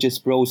 nothing which is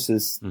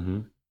processed. Mm-hmm.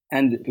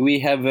 And we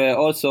have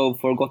also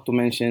forgot to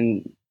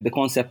mention the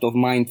concept of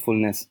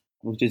mindfulness,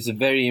 which is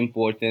very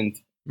important.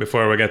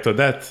 Before we get to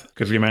that,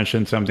 because you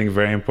mentioned something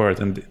very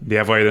important, the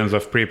avoidance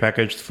of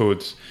pre-packaged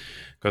foods.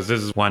 Because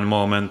this is one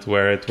moment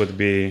where it would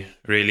be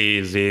really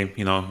easy.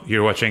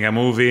 You're watching a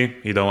movie,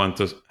 you don't want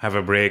to have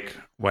a break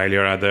while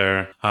your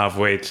other half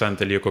waits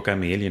until you cook a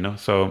meal.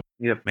 So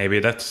Yep. maybe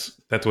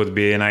that would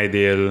be an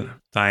ideal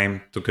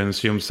time to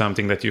consume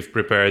something that you've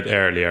prepared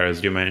earlier,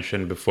 as you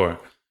mentioned before.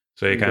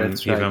 So you can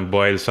That's right. even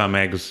boil some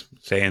eggs,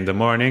 say in the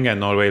morning,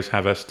 and always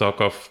have a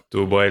stock of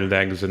 2 boiled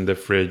eggs in the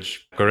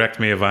fridge. Correct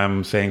me if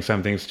I'm saying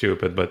something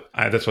stupid, but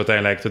that's what I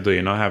like to do,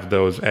 have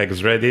those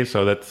eggs ready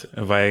so that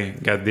if I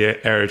get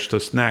the urge to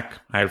snack,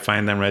 I'll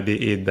find them ready,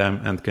 eat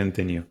them, and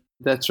continue.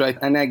 That's right.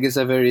 An egg is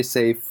a very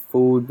safe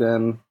food.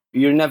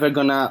 You're never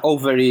gonna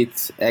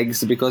overeat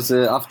eggs because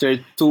after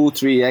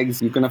 2-3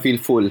 eggs, you're gonna feel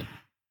full.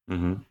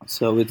 Mm-hmm.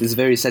 So it is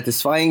very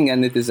satisfying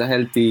and it is a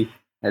healthy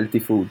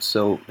food.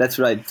 So that's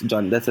right,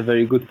 John. That's a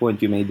very good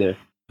point you made there.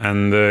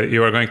 And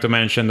you were going to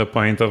mention the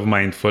point of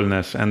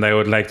mindfulness, and I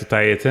would like to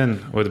tie it in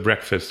with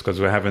breakfast because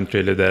we haven't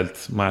really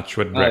dealt much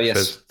with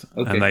breakfast. Yes.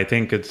 Okay. And I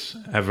think it's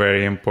a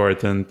very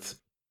important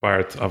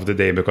part of the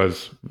day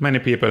because many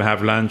people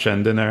have lunch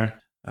and dinner,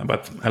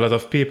 but a lot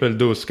of people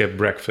do skip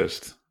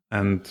breakfast.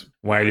 And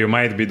while you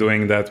might be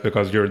doing that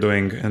because you're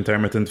doing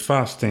intermittent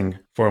fasting,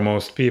 for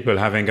most people,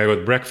 having a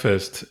good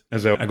breakfast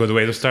is a good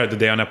way to start the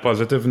day on a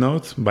positive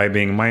note by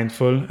being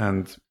mindful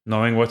and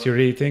knowing what you're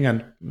eating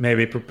and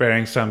maybe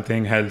preparing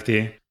something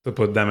healthy to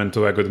put them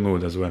into a good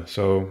mood as well.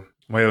 So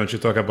why don't you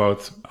talk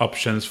about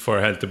options for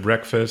healthy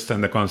breakfast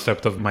and the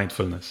concept of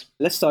mindfulness?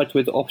 Let's start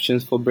with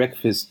options for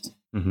breakfast.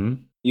 Mm-hmm.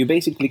 You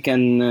basically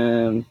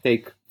can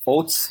take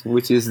oats,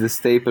 which is the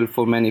staple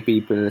for many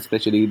people,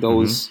 especially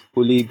those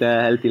who lead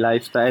a healthy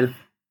lifestyle.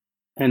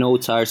 And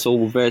oats are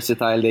so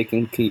versatile;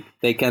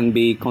 they can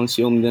be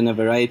consumed in a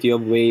variety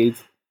of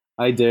ways,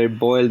 either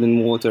boiled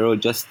in water or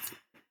just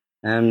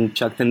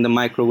chucked in the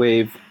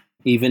microwave,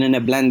 even in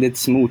a blended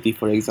smoothie,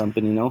 for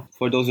example.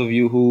 For those of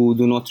you who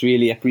do not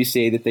really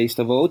appreciate the taste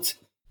of oats,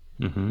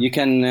 you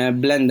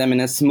can blend them in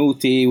a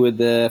smoothie with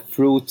the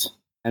fruit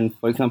and,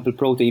 for example,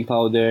 protein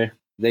powder.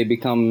 They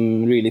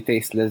become really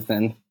tasteless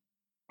then.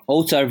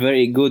 Oats are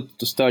very good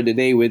to start the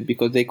day with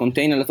because they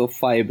contain a lot of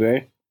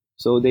fiber,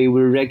 so they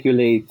will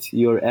regulate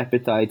your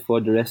appetite for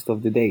the rest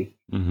of the day.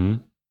 Mm-hmm.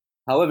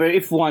 However,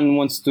 if one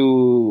wants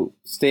to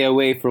stay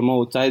away from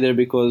oats, either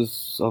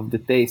because of the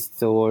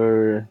taste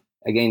or,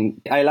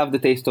 again, I love the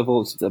taste of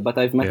oats, but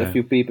I've met a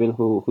few people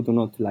who do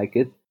not like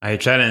it. I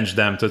challenge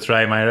them to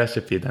try my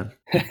recipe then.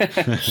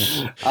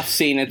 I've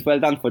seen it. Well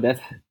done for that.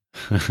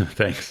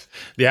 Thanks.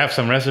 Do you have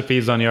some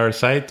recipes on your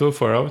site too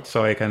for oats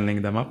so I can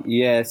link them up?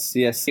 Yes.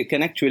 You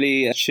can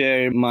actually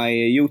share my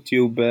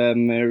YouTube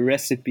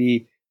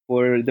recipe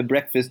for the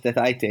breakfast that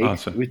I take,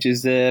 awesome. Which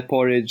is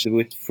porridge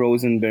with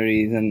frozen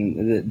berries,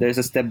 and there's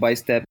a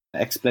step-by-step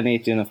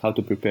explanation of how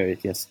to prepare it,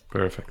 yes.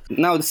 Perfect.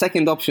 Now, the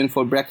second option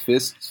for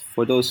breakfast,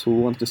 for those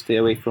who want to stay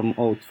away from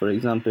oats, for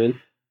example,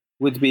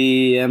 would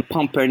be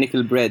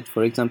pumpernickel bread,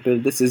 for example.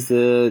 This is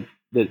the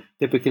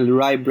typical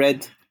rye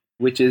bread,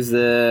 which is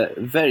a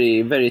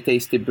very, very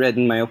tasty bread,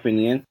 in my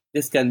opinion.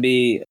 This can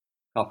be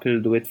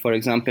coupled with, for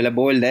example, a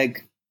boiled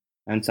egg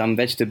and some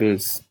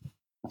vegetables.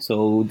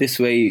 So this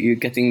way you're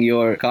getting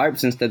your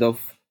carbs instead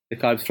of the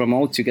carbs from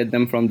oats. You get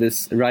them from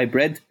this rye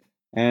bread.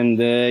 And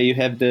you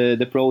have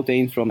the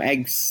protein from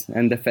eggs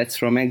and the fats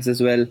from eggs as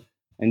well.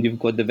 And you've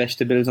got the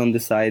vegetables on the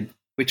side,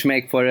 which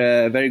make for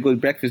a very good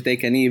breakfast. They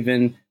can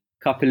even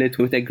couple it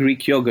with a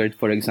Greek yogurt,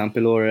 for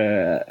example, or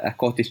a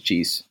cottage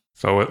cheese.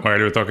 So while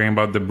you're talking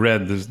about the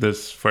bread, is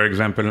this, for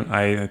example,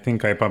 I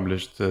think I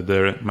published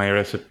my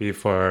recipe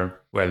for,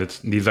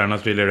 these are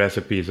not really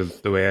recipes, it's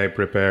the way I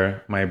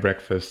prepare my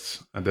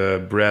breakfasts.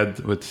 The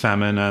bread with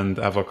salmon and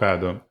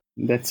avocado.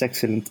 That's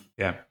excellent.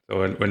 Yeah,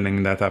 so we'll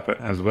link that up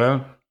as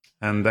well.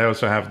 And I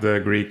also have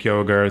the Greek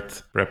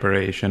yogurt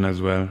preparation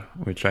as well,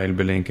 which I'll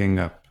be linking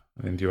up.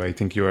 And I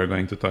think you are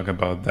going to talk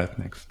about that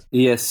next.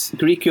 Yes,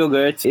 Greek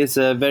yogurt is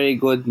a very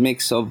good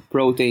mix of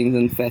proteins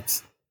and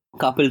fats,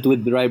 coupled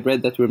with the rye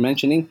bread that we're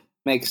mentioning,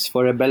 makes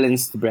for a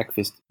balanced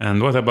breakfast.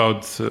 And what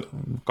about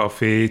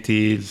coffee,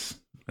 teas?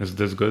 Is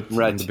this good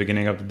right at the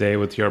beginning of the day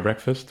with your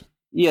breakfast?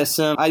 Yes,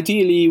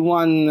 ideally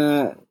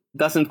one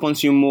doesn't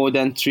consume more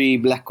than 3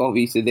 black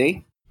coffees a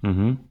day.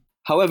 Mm-hmm.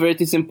 However, it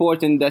is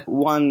important that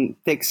one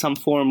takes some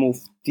form of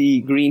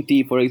tea, green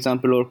tea, for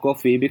example, or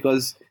coffee,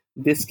 because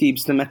this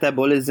keeps the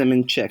metabolism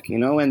in check,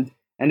 and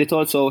it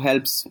also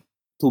helps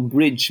to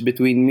bridge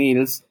between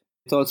meals.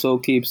 It also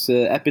keeps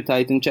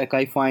appetite in check.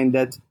 I find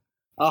that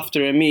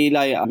after a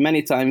meal,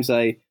 many times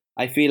I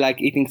feel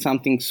like eating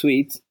something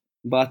sweet,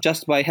 but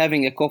just by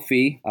having a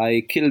coffee,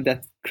 I kill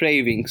that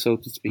craving, so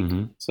to speak.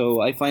 Mm-hmm.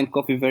 So I find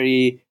coffee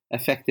very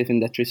effective in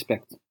that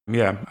respect.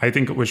 Yeah, I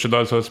think we should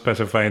also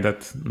specify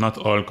that not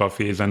all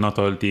coffees and not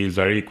all teas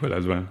are equal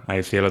as well.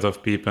 I see a lot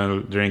of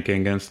people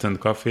drinking instant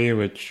coffee,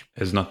 which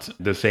is not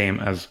the same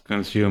as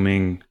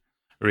consuming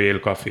real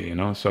coffee,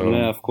 So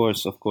yeah, of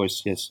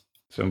course, yes.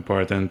 It's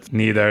important.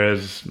 Neither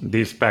is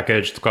this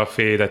packaged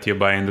coffee that you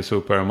buy in the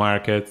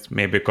supermarket.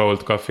 Maybe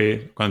cold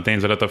coffee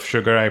contains a lot of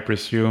sugar, I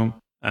presume.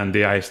 And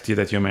the iced tea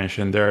that you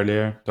mentioned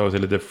earlier,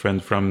 totally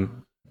different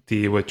from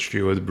tea which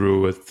you would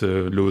brew with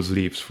loose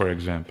leaves, for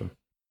example.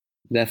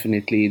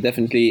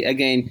 Definitely.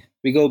 Again,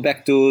 we go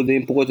back to the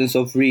importance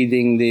of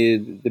reading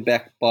the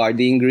back part,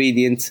 the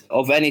ingredients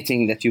of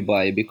anything that you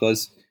buy,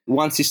 because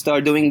once you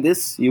start doing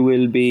this, you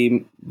will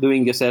be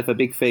doing yourself a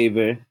big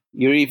favor.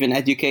 You're even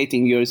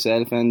educating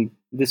yourself, and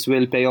this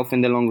will pay off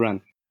in the long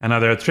run.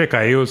 Another trick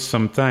I use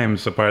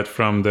sometimes, apart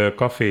from the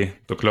coffee,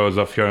 to close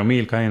off your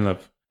meal, kind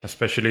of,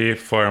 especially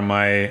for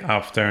my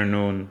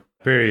afternoon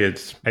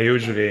periods. I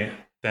usually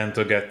tend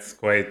to get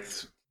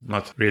quite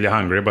not really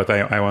hungry, but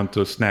I want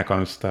to snack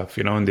on stuff,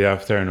 in the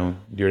afternoon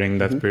during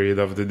that period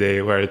of the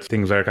day where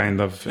things are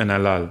kind of in a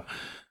lull.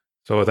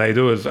 So what I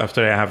do is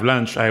after I have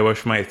lunch, I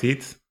wash my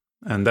teeth,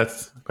 and that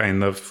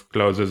kind of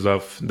closes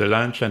off the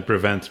lunch and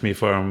prevents me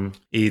from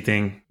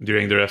eating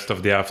during the rest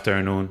of the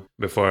afternoon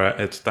before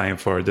it's time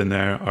for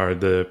dinner or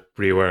the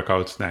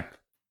pre-workout snack.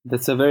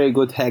 That's a very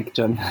good hack,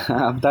 John.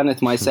 I've done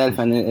it myself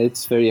and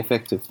it's very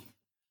effective.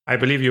 I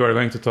believe you are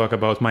going to talk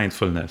about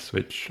mindfulness,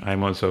 which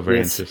I'm also very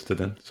interested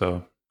in.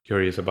 So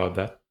curious about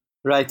that.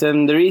 Right. The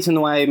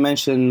reason why I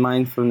mentioned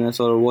mindfulness,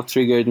 or what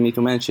triggered me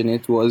to mention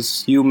it,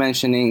 was you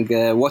mentioning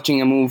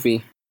watching a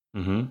movie.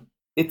 Mm-hmm.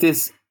 It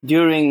is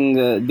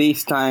during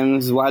these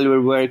times while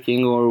we're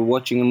working or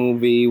watching a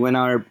movie, when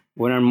our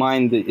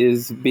mind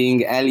is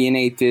being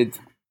alienated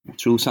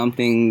through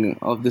something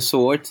of the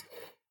sort,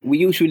 we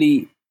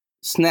usually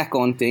snack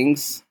on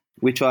things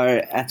which are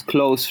at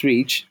close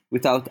reach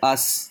without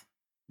us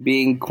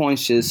being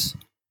conscious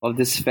of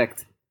this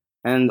fact.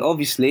 And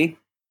obviously,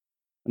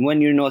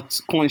 when you're not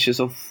conscious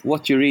of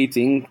what you're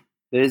eating,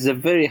 there is a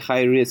very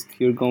high risk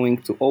you're going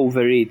to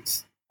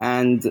overeat.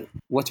 And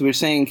what we're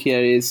saying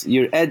here is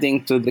you're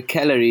adding to the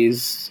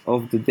calories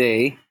of the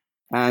day.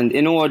 And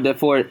in order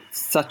for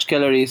such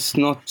calories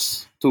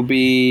not to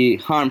be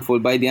harmful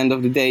by the end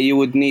of the day, you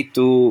would need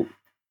to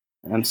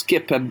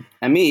skip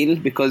a meal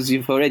because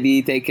you've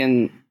already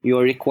taken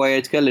your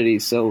required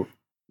calories. So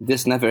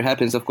this never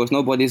happens. Of course,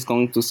 nobody's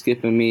going to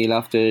skip a meal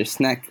after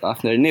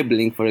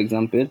nibbling, for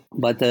example.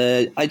 But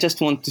I just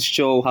want to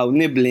show how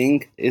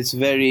nibbling is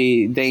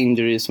very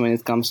dangerous when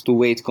it comes to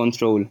weight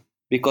control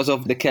because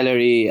of the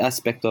calorie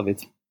aspect of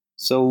it.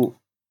 So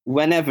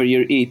whenever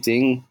you're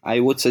eating, I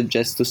would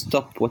suggest to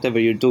stop whatever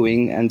you're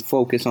doing and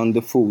focus on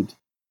the food.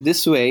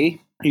 This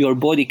way, your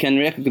body can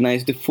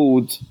recognize the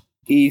food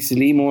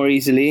more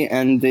easily,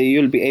 and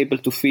you'll be able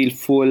to feel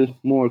full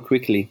more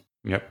quickly.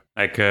 Yep.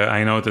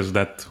 I noticed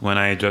that when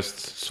I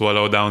just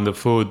swallow down the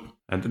food,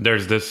 and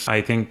there's this,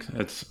 I think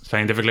it's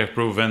scientifically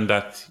proven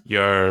that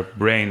your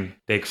brain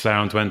takes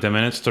around 20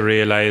 minutes to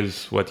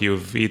realize what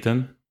you've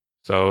eaten.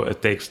 So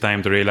it takes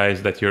time to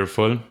realize that you're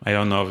full. I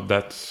don't know if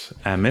that's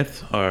a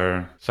myth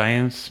or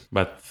science,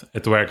 but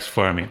it works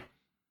for me.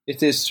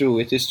 It is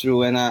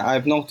true. And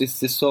I've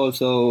noticed this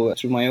also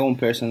through my own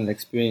personal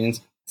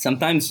experience.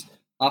 Sometimes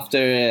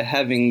after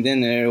having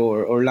dinner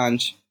or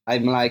lunch,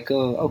 I'm like,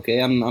 oh, okay,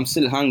 I'm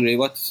still hungry.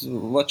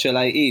 What shall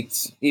I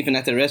eat? Even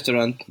at a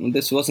restaurant,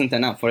 this wasn't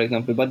enough, for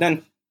example. But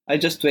then I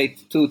just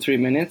wait 2-3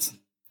 minutes,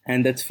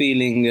 and that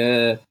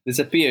feeling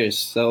disappears.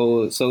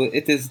 So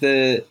it is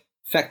the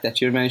fact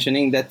that you're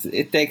mentioning that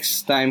it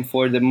takes time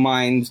for the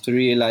mind to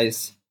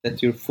realize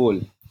that you're full.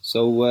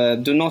 So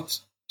do not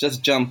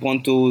just jump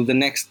onto the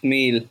next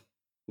meal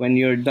when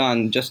you're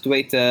done. Just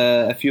wait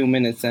a few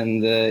minutes,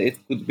 and it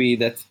could be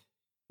that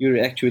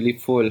you're actually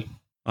full.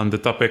 On the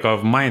topic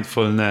of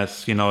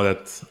mindfulness, you know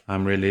that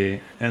I'm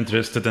really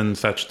interested in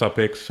such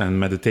topics and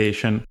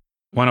meditation.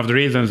 One of the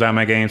reasons I'm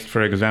against,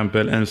 for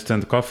example,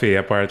 instant coffee,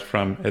 apart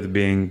from it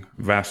being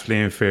vastly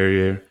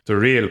inferior to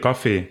real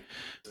coffee,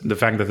 the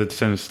fact that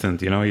it's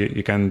instant,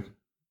 you can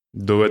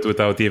do it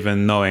without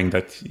even knowing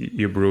that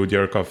you brewed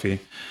your coffee.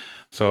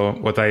 So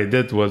what I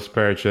did was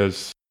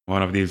purchase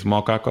one of these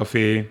mocha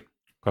coffee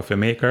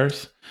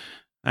makers.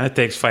 And it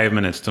takes 5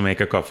 minutes to make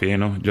a coffee,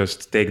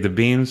 just take the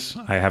beans.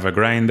 I have a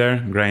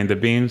grinder, grind the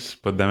beans,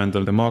 put them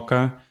into the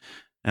mocha,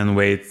 and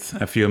wait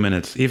a few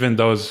minutes. Even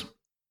those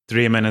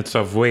 3 minutes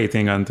of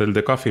waiting until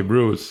the coffee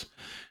brews,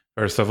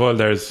 first of all,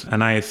 there's a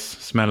nice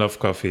smell of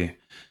coffee.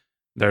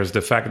 There's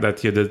the fact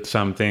that you did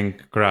something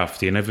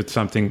crafty. And if it's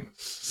something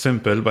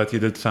simple, but you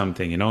did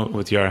something,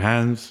 with your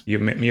hands, you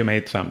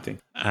made something.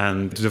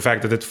 And the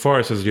fact that it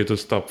forces you to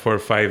stop for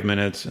 5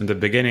 minutes in the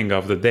beginning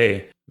of the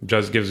day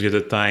just gives you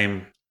the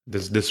time.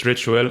 This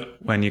ritual,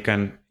 when you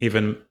can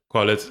even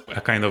call it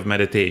a kind of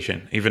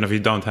meditation, even if you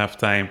don't have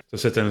time to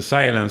sit in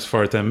silence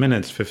for 10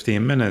 minutes,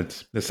 15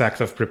 minutes, this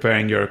act of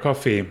preparing your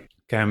coffee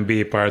can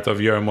be part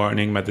of your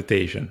morning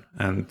meditation.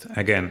 And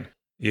again,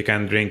 you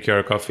can drink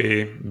your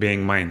coffee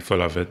being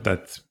mindful of it,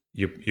 that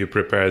you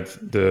prepared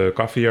the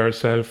coffee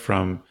yourself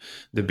from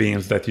the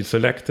beans that you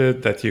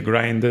selected, that you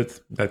grinded,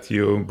 that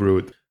you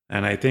brewed.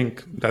 And I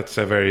think that's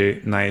a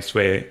very nice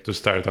way to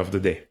start off the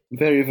day.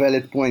 Very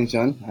valid point,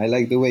 John. I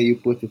like the way you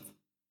put it.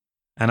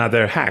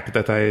 Another hack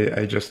that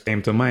I just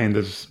came to mind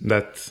is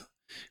that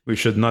we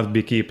should not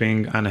be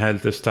keeping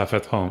unhealthy stuff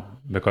at home,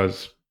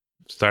 because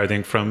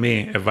starting from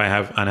me, if I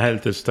have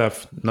unhealthy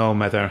stuff, no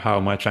matter how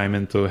much I'm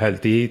into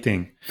healthy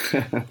eating,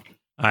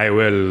 I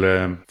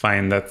will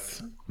find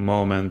that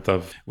moment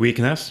of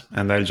weakness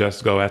and I'll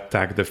just go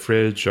attack the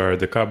fridge or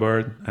the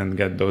cupboard and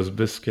get those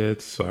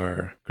biscuits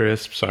or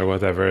crisps or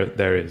whatever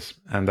there is,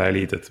 and I'll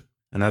eat it.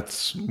 And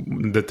that's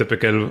the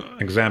typical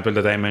example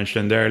that I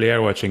mentioned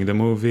earlier, watching the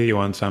movie. You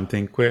want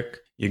something quick,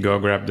 you go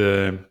grab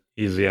the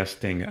easiest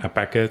thing, a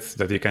packet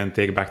that you can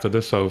take back to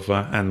the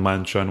sofa and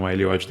munch on while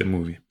you watch the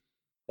movie.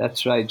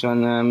 That's right,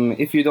 John.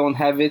 If you don't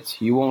have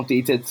it, you won't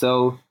eat it.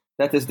 So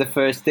that is the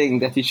first thing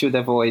that you should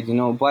avoid,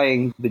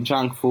 buying the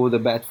junk food, the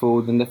bad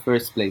food in the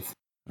first place.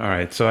 All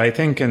right. So I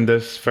think in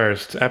this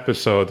first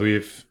episode,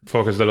 we've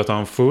focused a lot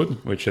on food,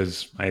 which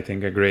is, I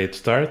think, a great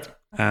start.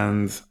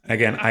 And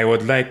again, I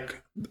would like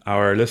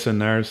our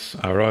listeners,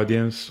 our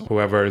audience,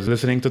 whoever is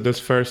listening to this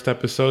first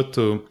episode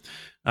to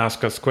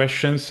ask us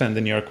questions, send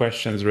in your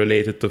questions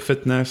related to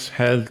fitness,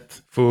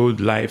 health,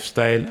 food,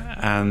 lifestyle,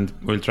 and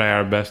we'll try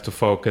our best to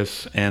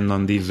focus in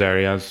on these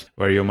areas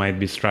where you might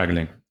be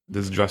struggling.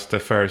 This is just the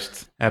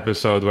first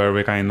episode where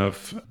we kind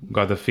of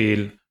got a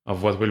feel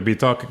of what we'll be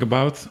talking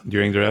about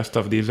during the rest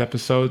of these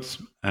episodes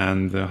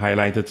and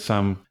highlighted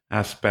some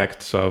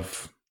aspects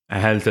of a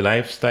healthy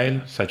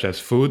lifestyle, such as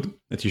food,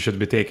 that you should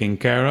be taking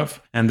care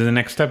of. And in the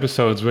next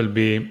episodes, we'll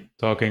be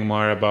talking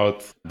more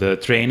about the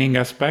training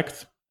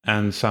aspect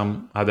and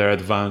some other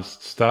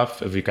advanced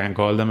stuff, if you can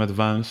call them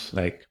advanced,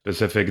 like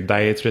specific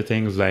dietary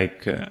things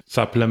like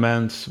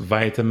supplements,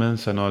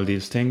 vitamins, and all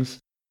these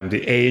things.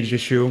 The age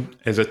issue,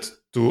 is it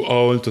too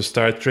old to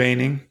start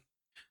training?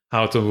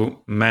 How to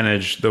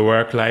manage the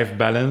work-life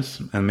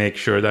balance and make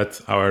sure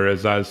that our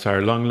results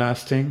are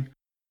long-lasting.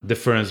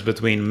 Difference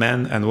between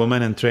men and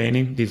women in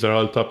training. These are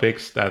all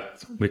topics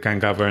that we can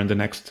cover in the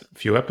next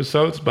few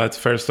episodes. But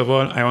first of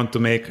all, I want to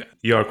make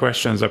your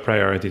questions a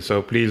priority.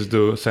 So please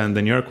do send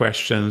in your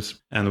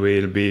questions and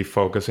we'll be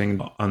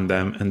focusing on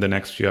them in the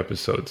next few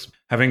episodes.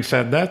 Having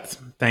said that,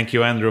 thank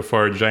you, Andrew,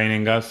 for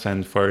joining us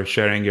and for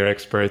sharing your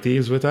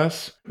expertise with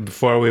us.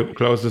 Before we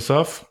close this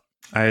off,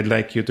 I'd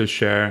like you to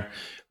share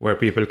where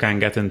people can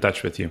get in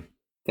touch with you.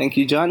 Thank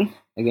you, John,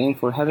 again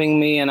for having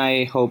me. And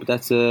I hope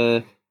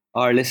that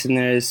our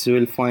listeners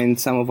will find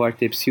some of our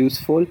tips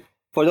useful.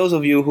 For those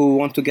of you who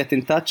want to get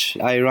in touch,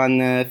 I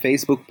run a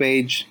Facebook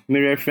page,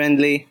 Mirror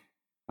Friendly.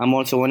 I'm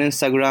also on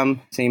Instagram,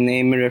 same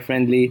name, Mirror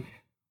Friendly.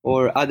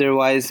 Or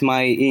otherwise,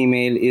 my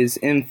email is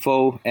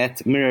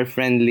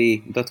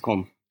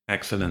info@mirrorfriendly.com.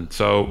 Excellent.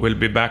 So we'll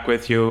be back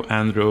with you,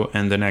 Andrew,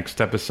 in the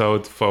next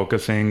episode,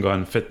 focusing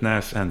on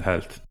fitness and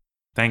health.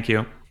 Thank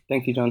you.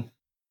 Thank you, John.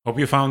 Hope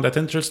you found that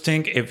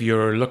interesting. If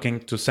you're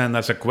looking to send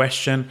us a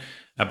question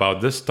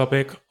about this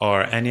topic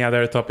or any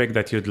other topic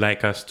that you'd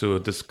like us to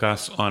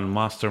discuss on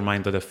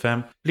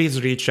Mastermind.fm,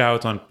 please reach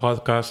out on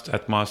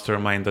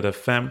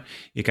podcast@mastermind.fm.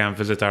 You can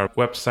visit our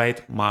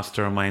website,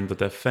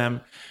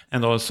 mastermind.fm,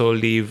 and also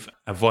leave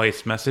a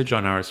voice message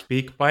on our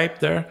SpeakPipe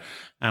there,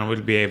 and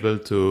we'll be able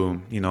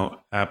to,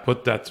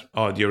 put that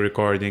audio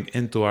recording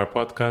into our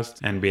podcast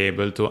and be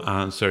able to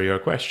answer your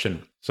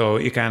question. So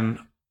you can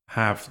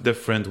have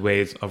different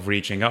ways of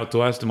reaching out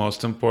to us. The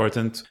most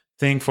important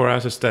thing for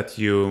us is that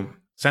you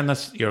send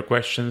us your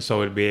questions so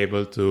we'll be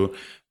able to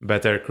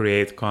better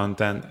create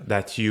content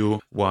that you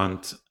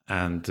want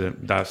and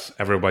thus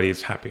everybody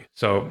is happy.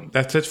 So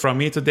that's it from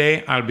me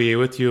today. I'll be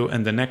with you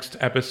in the next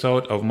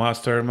episode of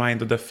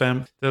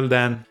Mastermind.fm. Till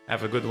then,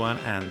 have a good one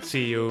and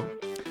see you.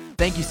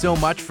 Thank you so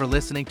much for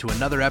listening to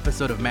another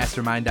episode of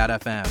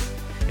Mastermind.fm.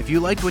 If you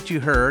liked what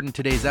you heard in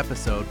today's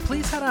episode,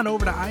 please head on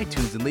over to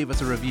iTunes and leave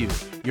us a review.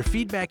 Your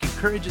feedback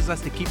encourages us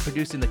to keep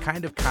producing the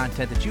kind of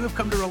content that you have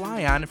come to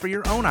rely on for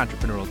your own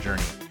entrepreneurial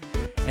journey.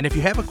 And if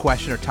you have a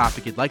question or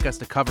topic you'd like us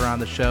to cover on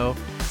the show,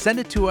 send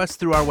it to us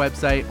through our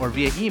website or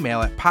via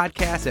email at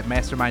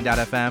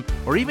podcast@mastermind.fm,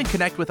 or even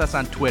connect with us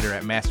on Twitter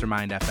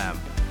 @mastermindfm.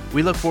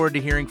 We look forward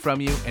to hearing from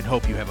you and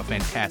hope you have a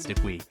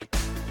fantastic week.